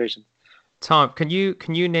expectations. Tom, can you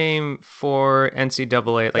name 4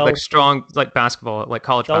 NCAA like strong like basketball, like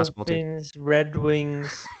college basketball teams? Red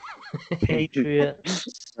Wings,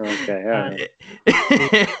 Patriots. Okay, all right.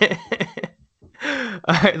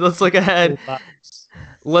 All right, let's look ahead.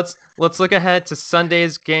 let's look ahead to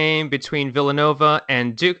Sunday's game between Villanova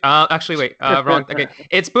and Duke. Actually, wait, wrong. Okay,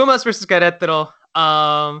 it's Pumas versus Querétaro.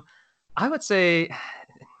 I would say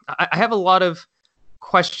I have a lot of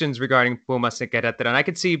questions regarding Pumas and Querétaro, and I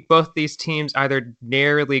could see both these teams either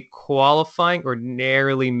narrowly qualifying or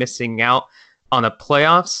narrowly missing out on the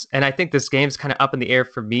playoffs. And I think this game's kind of up in the air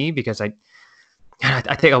for me because I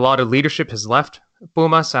think a lot of leadership has left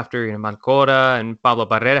Pumas after Mancora and Pablo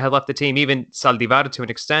Barrera had left the team, even Saldivar to an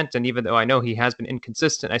extent. And even though I know he has been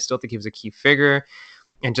inconsistent, I still think he was a key figure.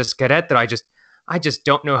 And just Querétaro, I just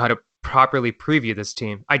don't know how to properly preview this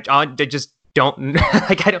team. I just don't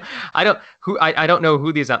like. I don't know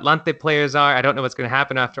who these Atlante players are. I don't know what's going to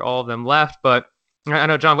happen after all of them left. But I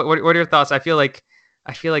know, John. What are your thoughts? I feel like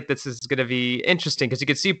this is going to be interesting because you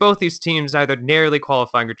can see both these teams either narrowly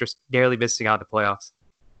qualifying or just narrowly missing out the playoffs.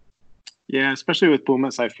 Yeah, especially with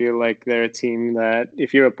Pumas, I feel like they're a team that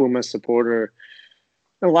if you're a Pumas supporter,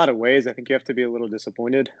 in a lot of ways, I think you have to be a little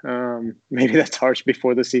disappointed. Maybe that's harsh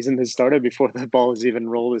before the season has started, before the ball has even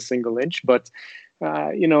rolled a single inch. But,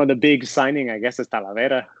 the big signing, I guess, is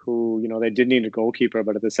Talavera, who, they did need a goalkeeper.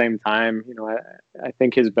 But at the same time, I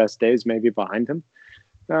think his best days may be behind him.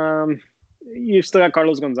 You've still got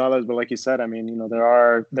Carlos Gonzalez, but like you said, I mean, there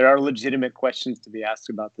are legitimate questions to be asked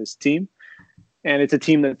about this team. And it's a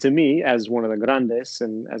team that, to me, as one of the grandes,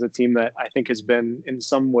 and as a team that I think has been in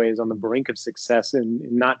some ways on the brink of success in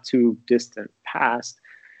not too distant past,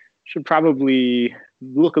 should probably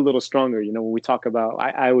look a little stronger. When we talk about,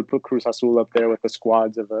 I would put Cruz Azul up there with the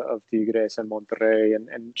squads of Tigres and Monterrey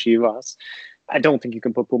and Chivas. I don't think you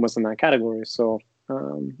can put Pumas in that category. So,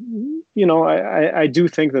 I do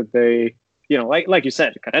think that they, like you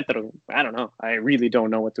said, Querétaro, I don't know. I really don't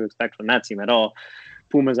know what to expect from that team at all.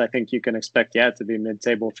 Pumas, I think you can expect, to be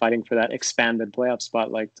mid-table fighting for that expanded playoff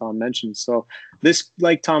spot, like Tom mentioned. So this,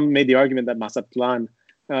 like Tom made the argument that Mazatlan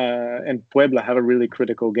and Puebla have a really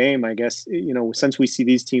critical game, I guess, since we see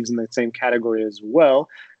these teams in the same category as well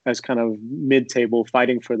as kind of mid-table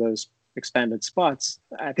fighting for those expanded spots.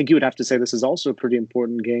 I think you would have to say this is also a pretty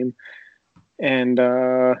important game. And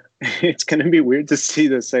it's going to be weird to see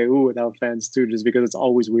this say, without fans too, just because it's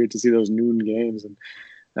always weird to see those noon games.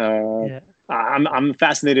 And I'm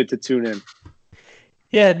fascinated to tune in.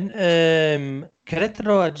 Yeah,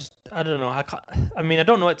 Querétaro, I don't know. I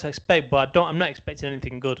don't know what to expect, but I'm not expecting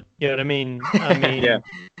anything good. You know what I mean?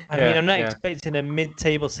 I'm not expecting a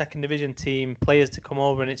mid-table second division team, players to come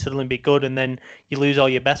over and it suddenly be good, and then you lose all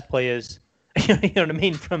your best players. You know what I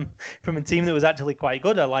mean? From a team that was actually quite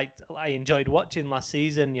good. I enjoyed watching last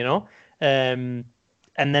season. And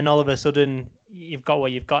then all of a sudden you've got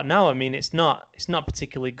what you've got now. I mean, it's not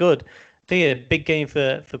particularly good. I think a big game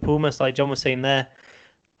for Pumas, like John was saying there.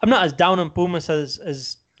 I'm not as down on Pumas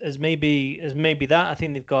as maybe that. I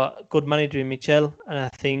think they've got a good manager in Michel, and I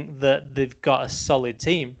think that they've got a solid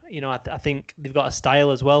team. I think they've got a style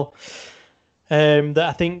as well that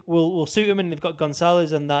I think will suit them. And they've got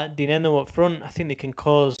Gonzalez and that Dineno up front. I think they can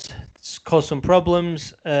cause some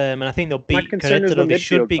problems, and I think they'll beat Querétaro. They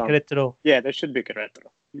should beat Querétaro. Yeah, they should beat Querétaro.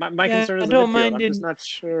 My concern is the midfield. I'm just not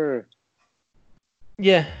sure.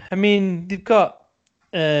 Yeah, I mean, they've got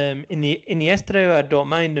in the Estrella, I don't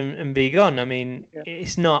mind, and Vigon. I mean,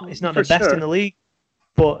 it's not the best in the league,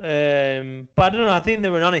 but I don't know. I think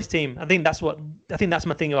they're an honest team. I think that's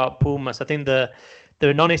my thing about Pumas. I think they're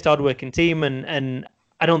an honest, hard-working team, and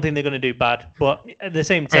I don't think they're going to do bad. But at the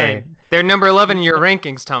same time, they're number 11 in your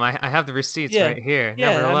rankings, Tom. I have the receipts right here.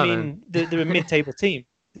 Yeah, number 11. I mean, they're a mid-table team.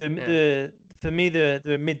 For me, they're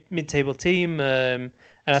a mid-table team, and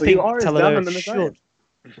so I think Talavera should.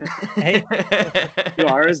 Hey, you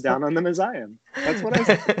are as down on them as I am. That's what I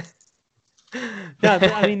said. No,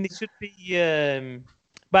 but, I mean, they should be.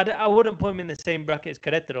 But I wouldn't put them in the same bracket as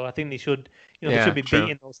Querétaro. I think they should, they should be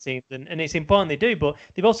beating those teams, and it's important they do. But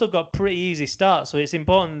they've also got pretty easy starts, so it's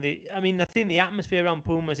important. I think the atmosphere around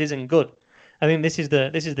Pumas isn't good. I think this is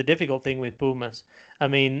the difficult thing with Pumas. I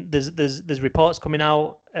mean, there's reports coming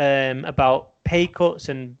out about pay cuts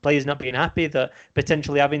and players not being happy, that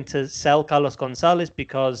potentially having to sell Carlos Gonzalez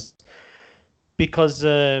because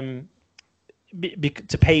to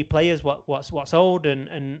pay players what's owed,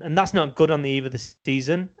 and that's not good on the eve of the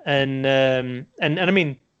season. And I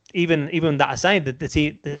mean, even that aside,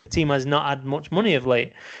 the team has not had much money of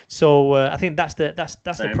late. So I think that's the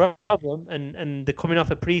problem. And they're coming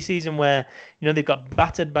off a preseason where they've got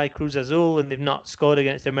battered by Cruz Azul and they've not scored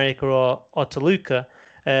against America or Toluca.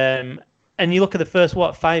 And you look at the first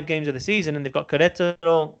 5 games of the season, and they've got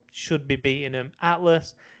Querétaro, should be beating them.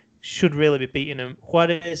 Atlas should really be beating them.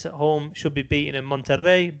 Juarez at home should be beating them.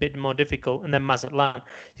 Monterrey, a bit more difficult, and then Mazatlan.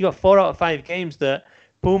 You've got 4 out of 5 games that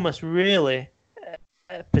Pumas really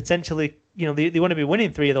potentially, they want to be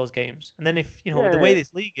winning 3 of those games. And then if, the Yeah, way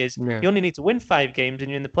this league is, Yeah. you only need to win 5 games and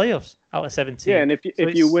you're in the playoffs out of 17. yeah, and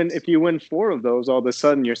if you win 4 of those, all of a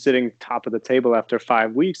sudden you're sitting top of the table after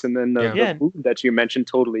 5 weeks, and then the mood that you mentioned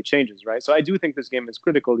totally changes, right? So I do think this game is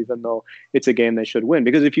critical, even though it's a game they should win.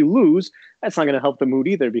 Because if you lose, that's not going to help the mood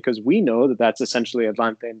either, because we know that that's essentially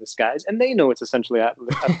Atlante in disguise, and they know it's essentially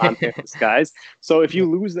Atlante in disguise. So if you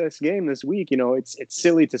lose this game this week, it's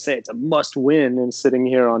silly to say it's a must win and sitting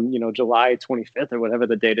here on July 25th or whatever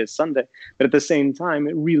the date is, Sunday. But at the same time,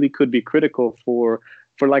 it really could be critical for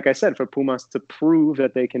like I said, for Pumas to prove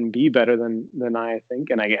that they can be better than I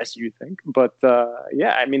think, and I guess you think. But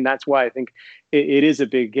that's why I think it is a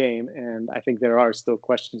big game, and I think there are still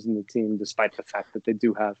questions in the team, despite the fact that they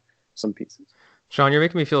do have some pieces. Sean, you're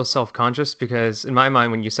making me feel self-conscious, because in my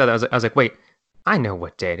mind, when you said that, I was like, wait, I know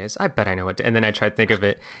what day it is. I bet I know what day. And then I tried to think of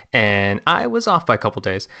it, and I was off by a couple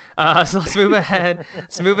days. So let's move ahead.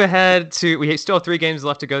 We still have 3 games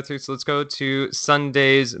left to go through. So let's go to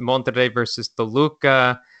Sunday's Monterrey versus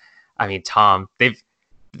Toluca. I mean, Tom, the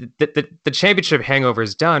championship hangover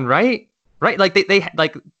is done, right? Right? Like they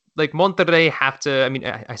Monterrey have to. I mean,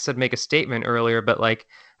 I said make a statement earlier, but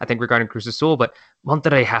I think regarding Cruz Azul, but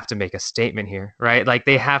Monterrey have to make a statement here, right? Like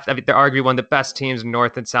they have to, they're arguably one of the best teams in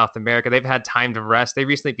North and South America. They've had time to rest. They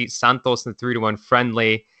recently beat Santos in the 3-1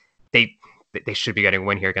 friendly. They should be getting a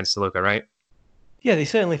win here against Toluca, right? Yeah, they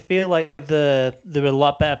certainly feel like they're a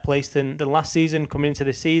lot better placed than last season. Coming into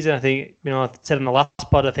the season, I think, I said in the last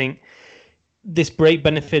pod, I think this break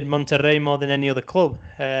benefited Monterrey more than any other club.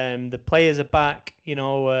 The players are back,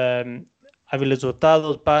 Avila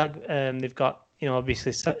Hurtado's back. They've got,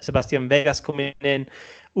 obviously Sebastian Vegas coming in,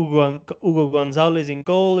 Hugo Gonzalez in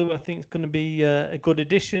goal, who I think is going to be a good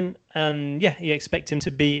addition. And you expect him to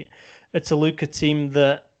beat a Toluca team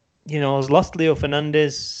that, has lost Leo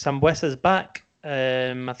Fernandez. Sambuesa's back.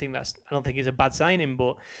 I don't think it's a bad signing,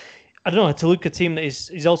 but I don't know, a Toluca team that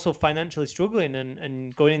is also financially struggling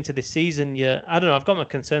and going into this season. I don't know, I've got my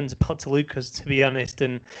concerns about Toluca's, to be honest.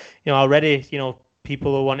 And, already,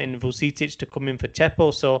 people are wanting Vucitic to come in for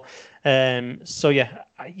Chepo. So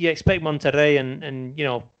you expect Monterrey and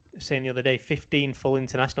saying the other day, 15 full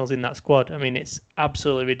internationals in that squad. I mean, it's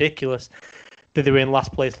absolutely ridiculous that they were in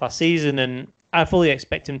last place last season, and I fully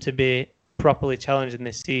expect him to be properly challenged in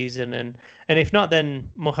this season. And if not, then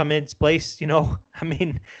Mohamed's place, I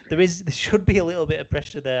mean, there should be a little bit of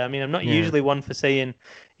pressure there. I mean, I'm not usually one for saying,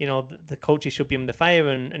 the coaches should be under fire.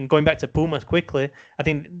 And going back to Pumas quickly, I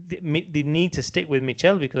think they need to stick with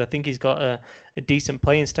Michel, because I think he's got a decent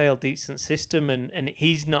playing style, decent system, and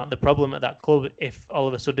he's not the problem at that club if all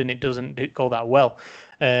of a sudden it doesn't go that well.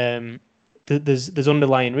 There's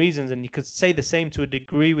underlying reasons, and you could say the same to a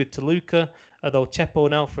degree with Toluca, although Chepo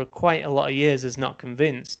now for quite a lot of years is not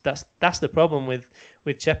convinced. That's the problem with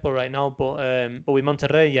Chepo right now. But with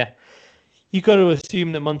Monterrey, you got to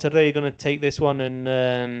assume that Monterrey are going to take this one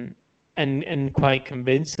and quite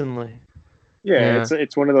convincingly. Yeah,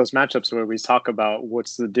 it's one of those matchups where we talk about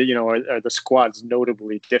what's are the squads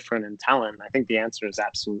notably different in talent. I think the answer is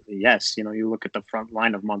absolutely yes. You look at the front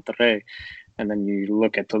line of Monterrey, and then you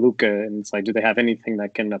look at Toluca, and it's like, do they have anything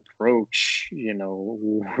that can approach,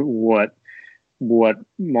 what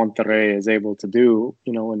Monterrey is able to do,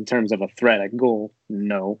 in terms of a threat at goal?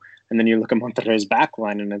 No. And then you look at Monterrey's back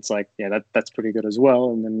line, and it's like, that's pretty good as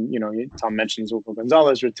well. And then, Tom mentions Hugo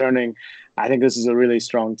Gonzalez returning. I think this is a really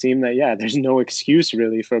strong team that, there's no excuse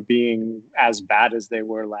really for being as bad as they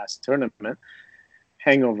were last tournament,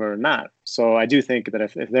 hangover or not. So I do think that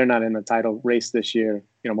if they're not in the title race this year,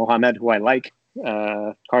 Mohamed, who I like,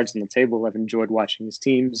 cards on the table, I've enjoyed watching his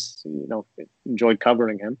teams, enjoyed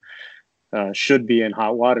covering him, should be in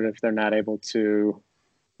hot water if they're not able to.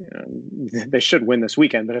 They should win this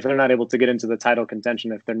weekend, but if they're not able to get into the title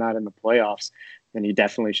contention, if they're not in the playoffs, then he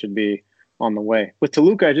definitely should be on the way. With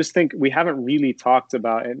Toluca, I just think we haven't really talked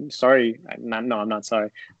about, and I'm not sorry,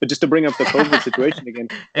 but just to bring up the COVID situation again,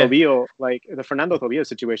 Tobillo, like the Fernando Tobillo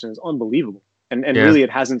situation is unbelievable. And really it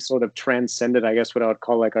hasn't sort of transcended, I guess, what I would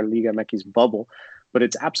call like our Liga MX bubble. But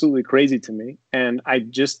it's absolutely crazy to me. And I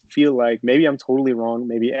just feel like maybe I'm totally wrong.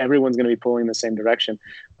 Maybe everyone's going to be pulling in the same direction.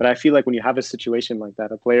 But I feel like when you have a situation like that,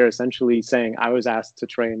 a player essentially saying, I was asked to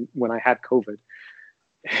train when I had COVID,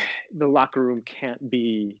 the locker room can't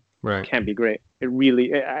be great. I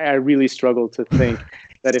really struggle to think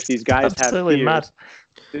that if these guys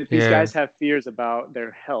guys have fears about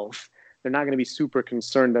their health, they're not going to be super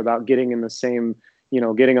concerned about getting in the same,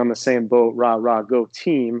 getting on the same boat, rah, go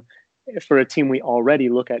team, for a team we already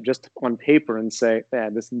look at just on paper and say,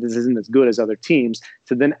 this isn't as good as other teams,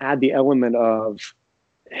 to then add the element of,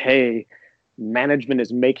 hey, management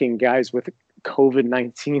is making guys with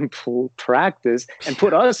COVID-19 practice and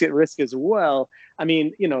put us at risk as well. I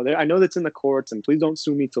mean, I know that's in the courts, and please don't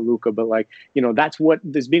sue me, Toluca, but that's what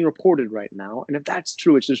is being reported right now. And if that's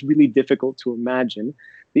true, it's just really difficult to imagine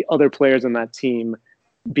the other players on that team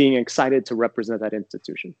being excited to represent that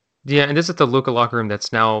institution. Yeah, and this is the Luka locker room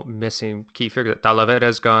that's now missing key figure.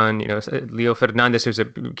 Talavera's gone. Leo Fernandez, who's a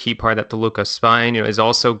key part of the Luka spine, is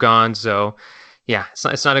also gone. So, yeah,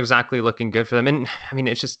 it's not exactly looking good for them. And I mean,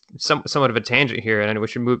 it's just somewhat of a tangent here, and I know we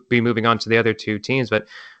should be moving on to the other two teams. But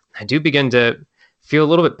I do begin to feel a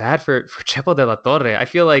little bit bad for Chepo de la Torre. I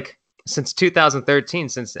feel like since 2013,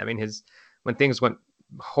 when things went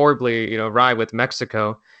horribly, awry with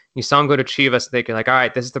Mexico. You saw him go to Chivas thinking like, all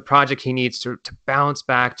right, this is the project he needs to bounce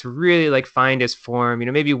back, to really like find his form,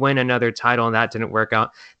 maybe win another title, and that didn't work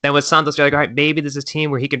out. Then with Santos, you're like, all right, maybe this is a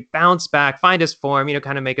team where he can bounce back, find his form,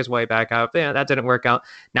 kind of make his way back out. Yeah, that didn't work out.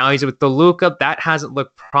 Now he's with Toluca. That hasn't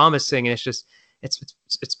looked promising. And it's just, it's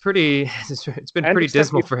been pretty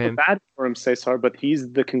dismal for him. Bad for him, Cesar, but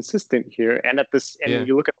he's the consistent here. And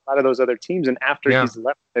you look at a lot of those other teams, and after he's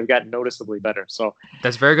left, they've got noticeably better. So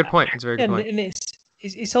that's a very good point. It's a very good point. And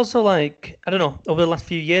it's also like, I don't know, over the last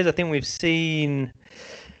few years, I think we've seen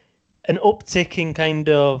an uptick in kind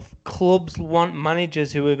of clubs want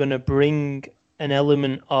managers who are going to bring an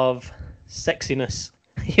element of sexiness.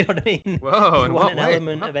 You know what I mean? Whoa, they want an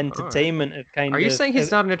element of entertainment, of kind of. Are you saying he's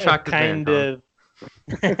not an attractive man?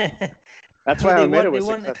 That's why I made it. They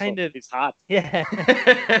want a kind of. He's hot. Yeah,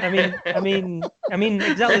 I mean,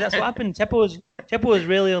 exactly. That's what happened. Chepo was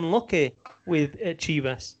really unlucky with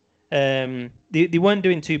Chivas. They weren't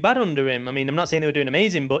doing too bad under him. I mean, I'm not saying they were doing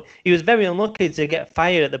amazing, but he was very unlucky to get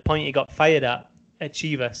fired at the point he got fired at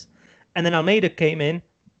Chivas. And then Almeida came in,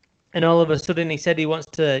 and all of a sudden he said he wants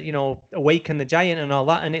to, awaken the giant and all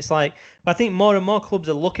that. And it's like, I think more and more clubs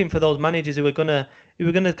are looking for those managers who are gonna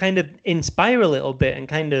kind of inspire a little bit and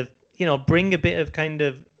kind of, bring a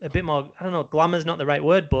bit more, I don't know, glamour's not the right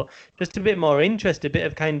word, but just a bit more interest, a bit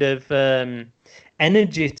of kind of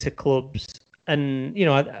energy to clubs. And,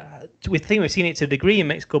 we think we've seen it to a degree in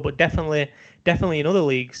Mexico, but definitely in other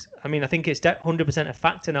leagues. I mean, I think it's 100% a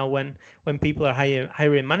factor now when people are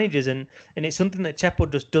hiring managers, and it's something that Chepo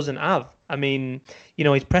just doesn't have. I mean,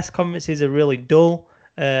 his press conferences are really dull.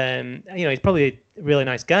 He's probably a really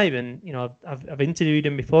nice guy, and, I've interviewed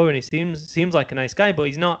him before, and he seems like a nice guy, but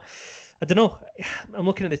he's not. I don't know. I'm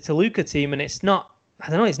looking at the Toluca team, and it's not. I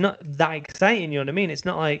don't know, it's not that exciting, you know what I mean? It's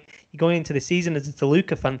not like you're going into the season as a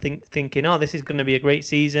Toluca fan thinking, oh, this is going to be a great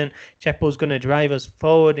season, Chepo's going to drive us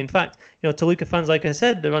forward. In fact, Toluca fans, like I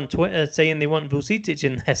said, they're on Twitter saying they want Vucitic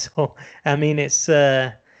in there. So, I mean, it's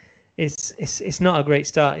not a great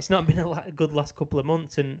start. It's not been a good last couple of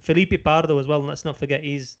months. And Felipe Pardo as well, let's not forget,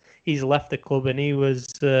 he's left the club, and he was...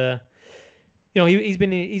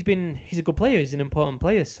 he's a good player. He's an important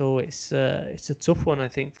player. So it's a tough one, I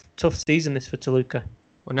think. Tough season this for Toluca.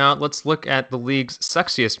 Well, now let's look at the league's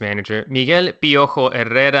sexiest manager, Miguel Piojo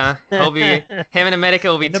Herrera. Him and America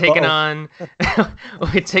will be taking on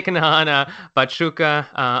Pachuca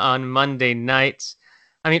on Monday night.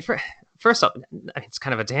 I mean, first off, it's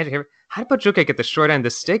kind of a tangent here. How did Pachuca get the short end of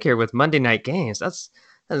the stick here with Monday night games?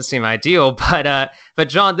 Doesn't seem ideal, but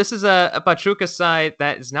John, this is a Pachuca side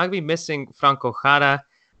that is now going to be missing Franco Jara.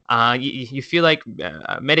 You feel like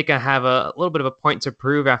America have a little bit of a point to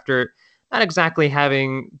prove after not exactly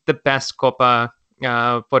having the best Copa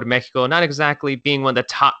por Mexico, not exactly being one of the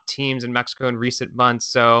top teams in Mexico in recent months.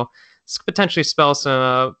 So this could potentially spell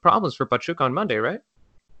some problems for Pachuca on Monday, right?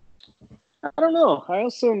 I don't know. I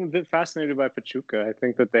also am a bit fascinated by Pachuca. I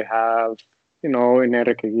think that they have... in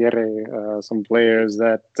Enrique Aguirre, some players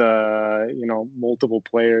that, multiple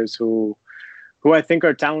players who I think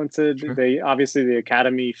are talented. Sure. They obviously, the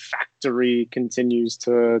academy factory continues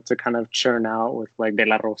to kind of churn out with like De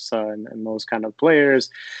La Rosa and those kind of players.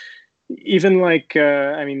 Even like,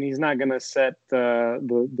 he's not going to set the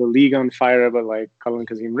league on fire, but like Cullen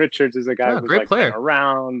Kazim Richards is a guy who's like been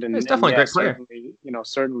around. And, he's definitely a great player.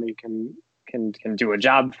 Certainly can do a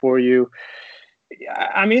job for you.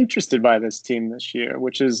 I'm interested by this team this year,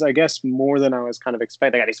 which is, I guess, more than I was kind of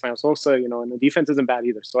expecting. I got Ismael Sosa, and the defense isn't bad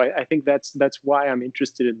either. So I think that's why I'm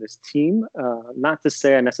interested in this team. Not to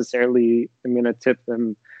say I necessarily am going to tip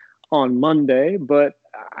them on Monday, but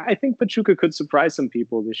I think Pachuca could surprise some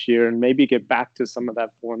people this year and maybe get back to some of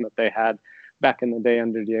that form that they had back in the day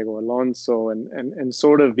under Diego Alonso and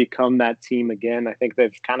sort of become that team again. I think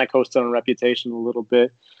they've kind of coasted on reputation a little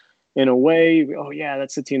bit. In a way, oh yeah,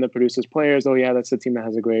 that's the team that produces players. Oh yeah, that's the team that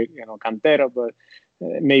has a great, cantera, but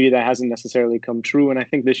maybe that hasn't necessarily come true. And I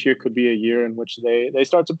think this year could be a year in which they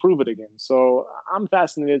start to prove it again. So I'm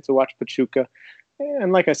fascinated to watch Pachuca.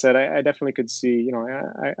 And like I said, I definitely could see,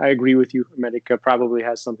 I agree with you. America probably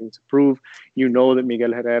has something to prove. That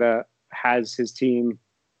Miguel Herrera has his team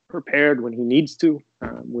prepared when he needs to,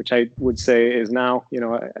 which I would say is now,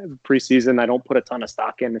 preseason. I don't put a ton of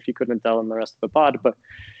stock in, if you couldn't tell in the rest of the pod. But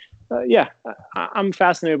yeah, I'm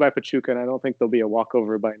fascinated by Pachuca, and I don't think there'll be a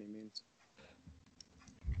walkover by any means.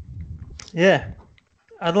 Yeah,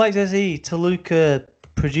 I'd like to see Toluca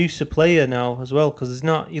produce a player now as well, because it's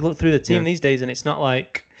not. You look through the team these days, and it's not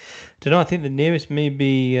like. I don't know. I think the nearest may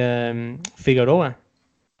be Figueroa,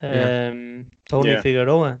 Tony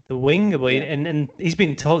Figueroa, the winger, but and he's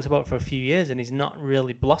been talked about for a few years, and he's not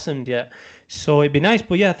really blossomed yet. So it'd be nice,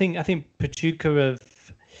 but yeah, I think Pachuca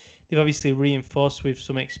they've obviously reinforced with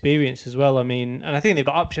some experience as well. I mean, and I think they've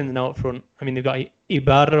got options now up front. I mean, they've got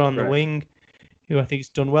Ibarra on the wing, who I think has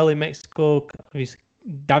done well in Mexico. Obviously,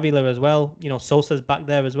 Davila as well. Sosa's back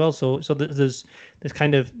there as well. So there's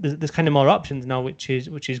kind of more options now, which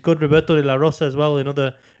is good. Roberto de la Rosa as well,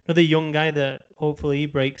 another young guy that hopefully he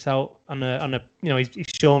breaks out on a he's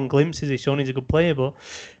shown glimpses. He's shown he's a good player,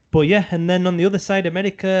 but yeah. And then on the other side,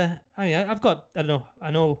 America. I mean,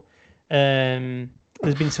 I know.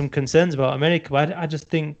 There's been some concerns about America, but I just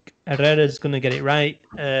think Herrera's going to get it right.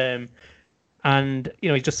 And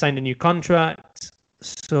he's just signed a new contract,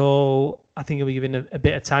 so I think he'll be given a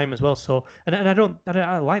bit of time as well. So, and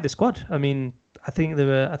I like the squad. I mean, I think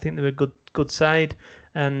they're a good side,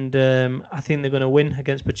 and I think they're going to win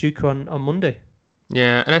against Pachuca on Monday.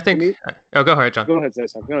 Yeah, and I think. Go ahead, John. Go ahead,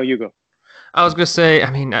 Cesar. No, you go. I was going to say,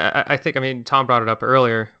 I mean, I think Tom brought it up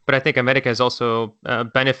earlier, but I think America has also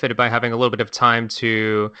benefited by having a little bit of time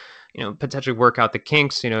to, potentially work out the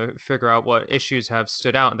kinks, figure out what issues have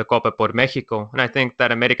stood out in the Copa por Mexico. And I think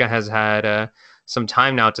that America has had some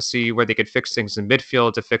time now to see where they could fix things in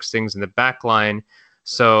midfield, to fix things in the back line.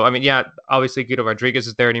 So, I mean, yeah, obviously Guido Rodriguez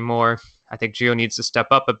is there anymore. I think Gio needs to step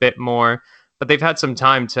up a bit more, but they've had some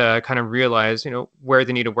time to kind of realize, where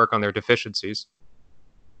they need to work on their deficiencies.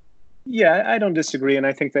 Yeah, I don't disagree. And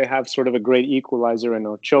I think they have sort of a great equalizer in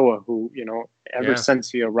Ochoa, who, ever since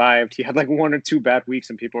he arrived, he had like 1 or 2 bad weeks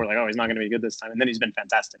and people were like, oh, he's not going to be good this time. And then he's been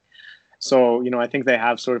fantastic. So, I think they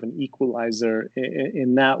have sort of an equalizer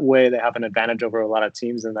in that way. They have an advantage over a lot of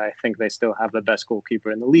teams. And I think they still have the best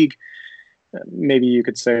goalkeeper in the league. Maybe you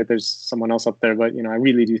could say there's someone else up there, but, I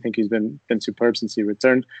really do think he's been superb since he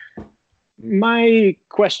returned. My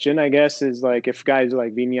question, I guess, is like if guys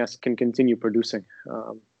like Viñas can continue producing.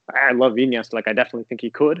 I love Viñas. Like, I definitely think he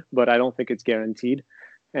could, but I don't think it's guaranteed.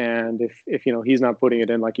 And if he's not putting it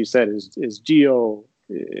in, like you said, is Gio,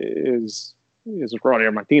 is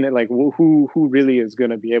Roger Martinez, like who really is going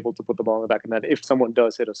to be able to put the ball in the back of the net if someone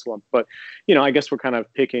does hit a slump? But, I guess we're kind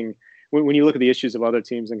of picking, when you look at the issues of other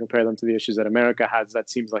teams and compare them to the issues that America has, that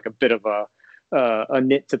seems like a bit of a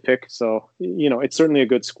nit to pick. So, it's certainly a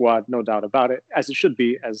good squad, no doubt about it, as it should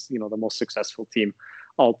be, as, the most successful team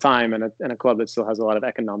all time, and a club that still has a lot of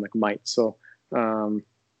economic might. So I'm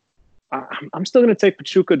still going to take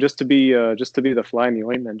Pachuca just to be the fly in the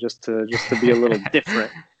ointment, just to be a little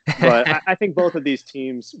different. But I think both of these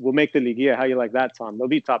teams will make the Liguilla. How you like that, Tom? They'll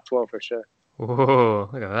be top 12 for sure. Whoa,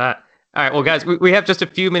 look at that. All right, well, guys, we have just a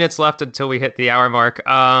few minutes left until we hit the hour mark.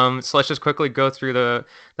 So let's just quickly go through the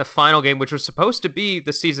final game, which was supposed to be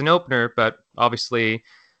the season opener, but obviously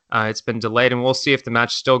it's been delayed, and we'll see if the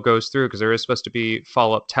match still goes through because there is supposed to be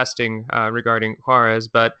follow-up testing regarding Juarez.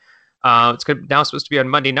 But it's now supposed to be on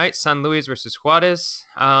Monday night, San Luis versus Juarez.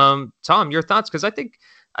 Tom, your thoughts? Because I think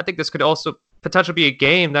this could also potentially be a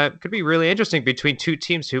game that could be really interesting between two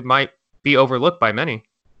teams who might be overlooked by many.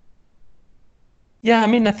 Yeah, I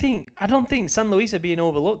mean, I don't think San Luis are being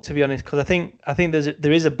overlooked, to be honest, because I think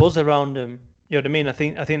there is a buzz around them. You know what I mean?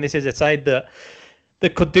 I think this is a side that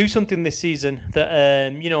could do something this season.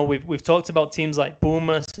 That we've talked about teams like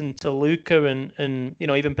Pumas and Toluca and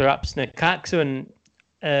even perhaps Necaxa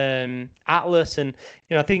and Atlas, and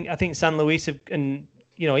I think San Luis and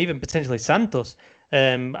even potentially Santos.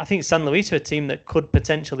 I think San Luis are a team that could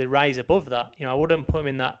potentially rise above that. I wouldn't put them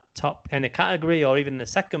in that top kind of category or even the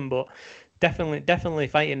second, but definitely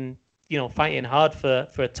fighting hard for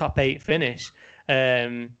a top 8 finish.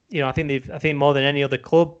 I think more than any other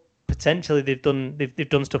club, potentially they've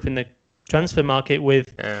done stuff in the transfer market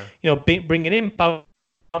with bringing in Pablo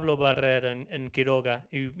Barrera and Quiroga,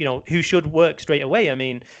 who should work straight away. I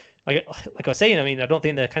mean, like I was saying, I don't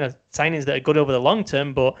think they're kind of signings that are good over the long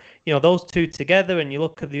term, but those two together, and you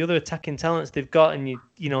look at the other attacking talents they've got, and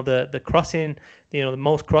the crossing, the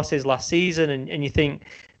most crosses last season, and you think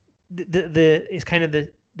it's kind of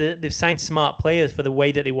they've signed smart players for the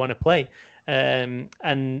way that they want to play.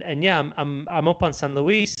 And yeah, I'm up on San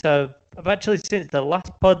Luis. So I've actually, since the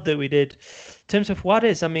last pod that we did, in terms of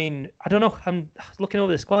Juarez, I mean, I don't know. I'm looking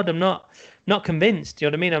over the squad. I'm not convinced. You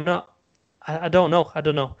know what I mean? I'm not. I don't know. I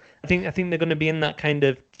think they're going to be in that kind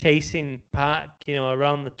of chasing pack, you know,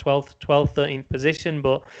 around the 12th, 13th position.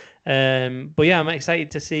 But yeah, I'm excited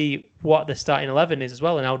to see what the starting 11 is as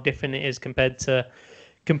well, and how different it is compared to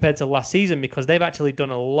last season, because they've actually done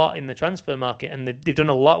a lot in the transfer market, and they've done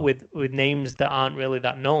a lot with names that aren't really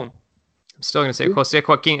that known. I'm still going to say Jose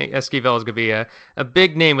Joaquin Esquivel is going to be a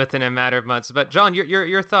big name within a matter of months. But John,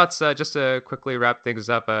 your thoughts, just to quickly wrap things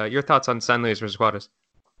up, your thoughts on San Luis versus Juarez?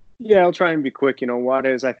 Yeah, I'll try and be quick. You know,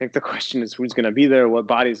 Juarez, I think the question is who's going to be there, what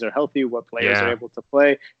bodies are healthy, what players are able to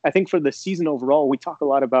play. I think for the season overall, we talk a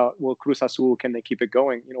lot about, well, Cruz Azul, can they keep it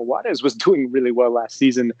going? You know, Juarez was doing really well last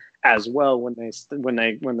season as well when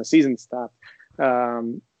the season stopped.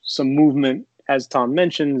 Some movement, as Tom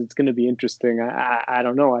mentioned, it's going to be interesting. I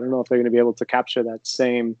don't know. I don't know if they're going to be able to capture that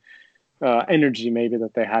same energy maybe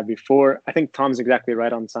that they had before. I think Tom's exactly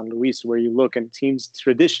right on San Luis, where you look, and teams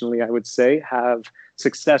traditionally, I would say, have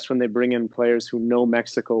success when they bring in players who know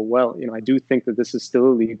Mexico well. You know, I do think that this is still a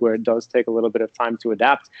league where it does take a little bit of time to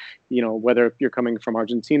adapt. You know, whether you're coming from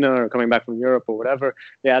Argentina or coming back from Europe or whatever,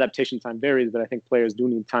 the adaptation time varies, but I think players do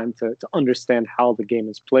need time to understand how the game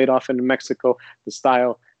is played often in Mexico, the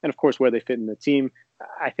style, and of course where they fit in the team.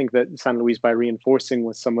 I think that San Luis, by reinforcing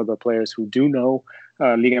with some of the players who do know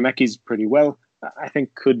Liga MX pretty well, I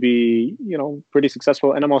think could be, you know, pretty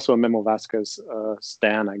successful. And I'm also a Memo Vasquez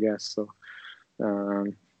stan, I guess. So,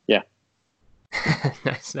 yeah.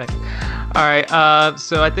 Nice. All right.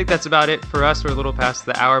 So I think that's about it for us. We're a little past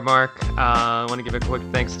the hour mark. I want to give a quick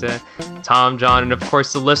thanks to Tom, John, and of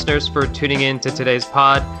course the listeners for tuning in to today's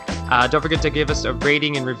pod. Don't forget to give us a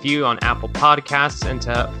rating and review on Apple Podcasts, and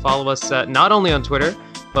to follow us not only on Twitter,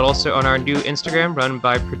 but also on our new Instagram run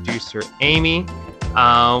by producer Amy.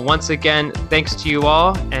 Once again, thanks to you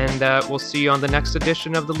all, and we'll see you on the next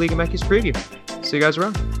edition of the Liga MX Preview. See you guys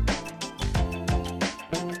around.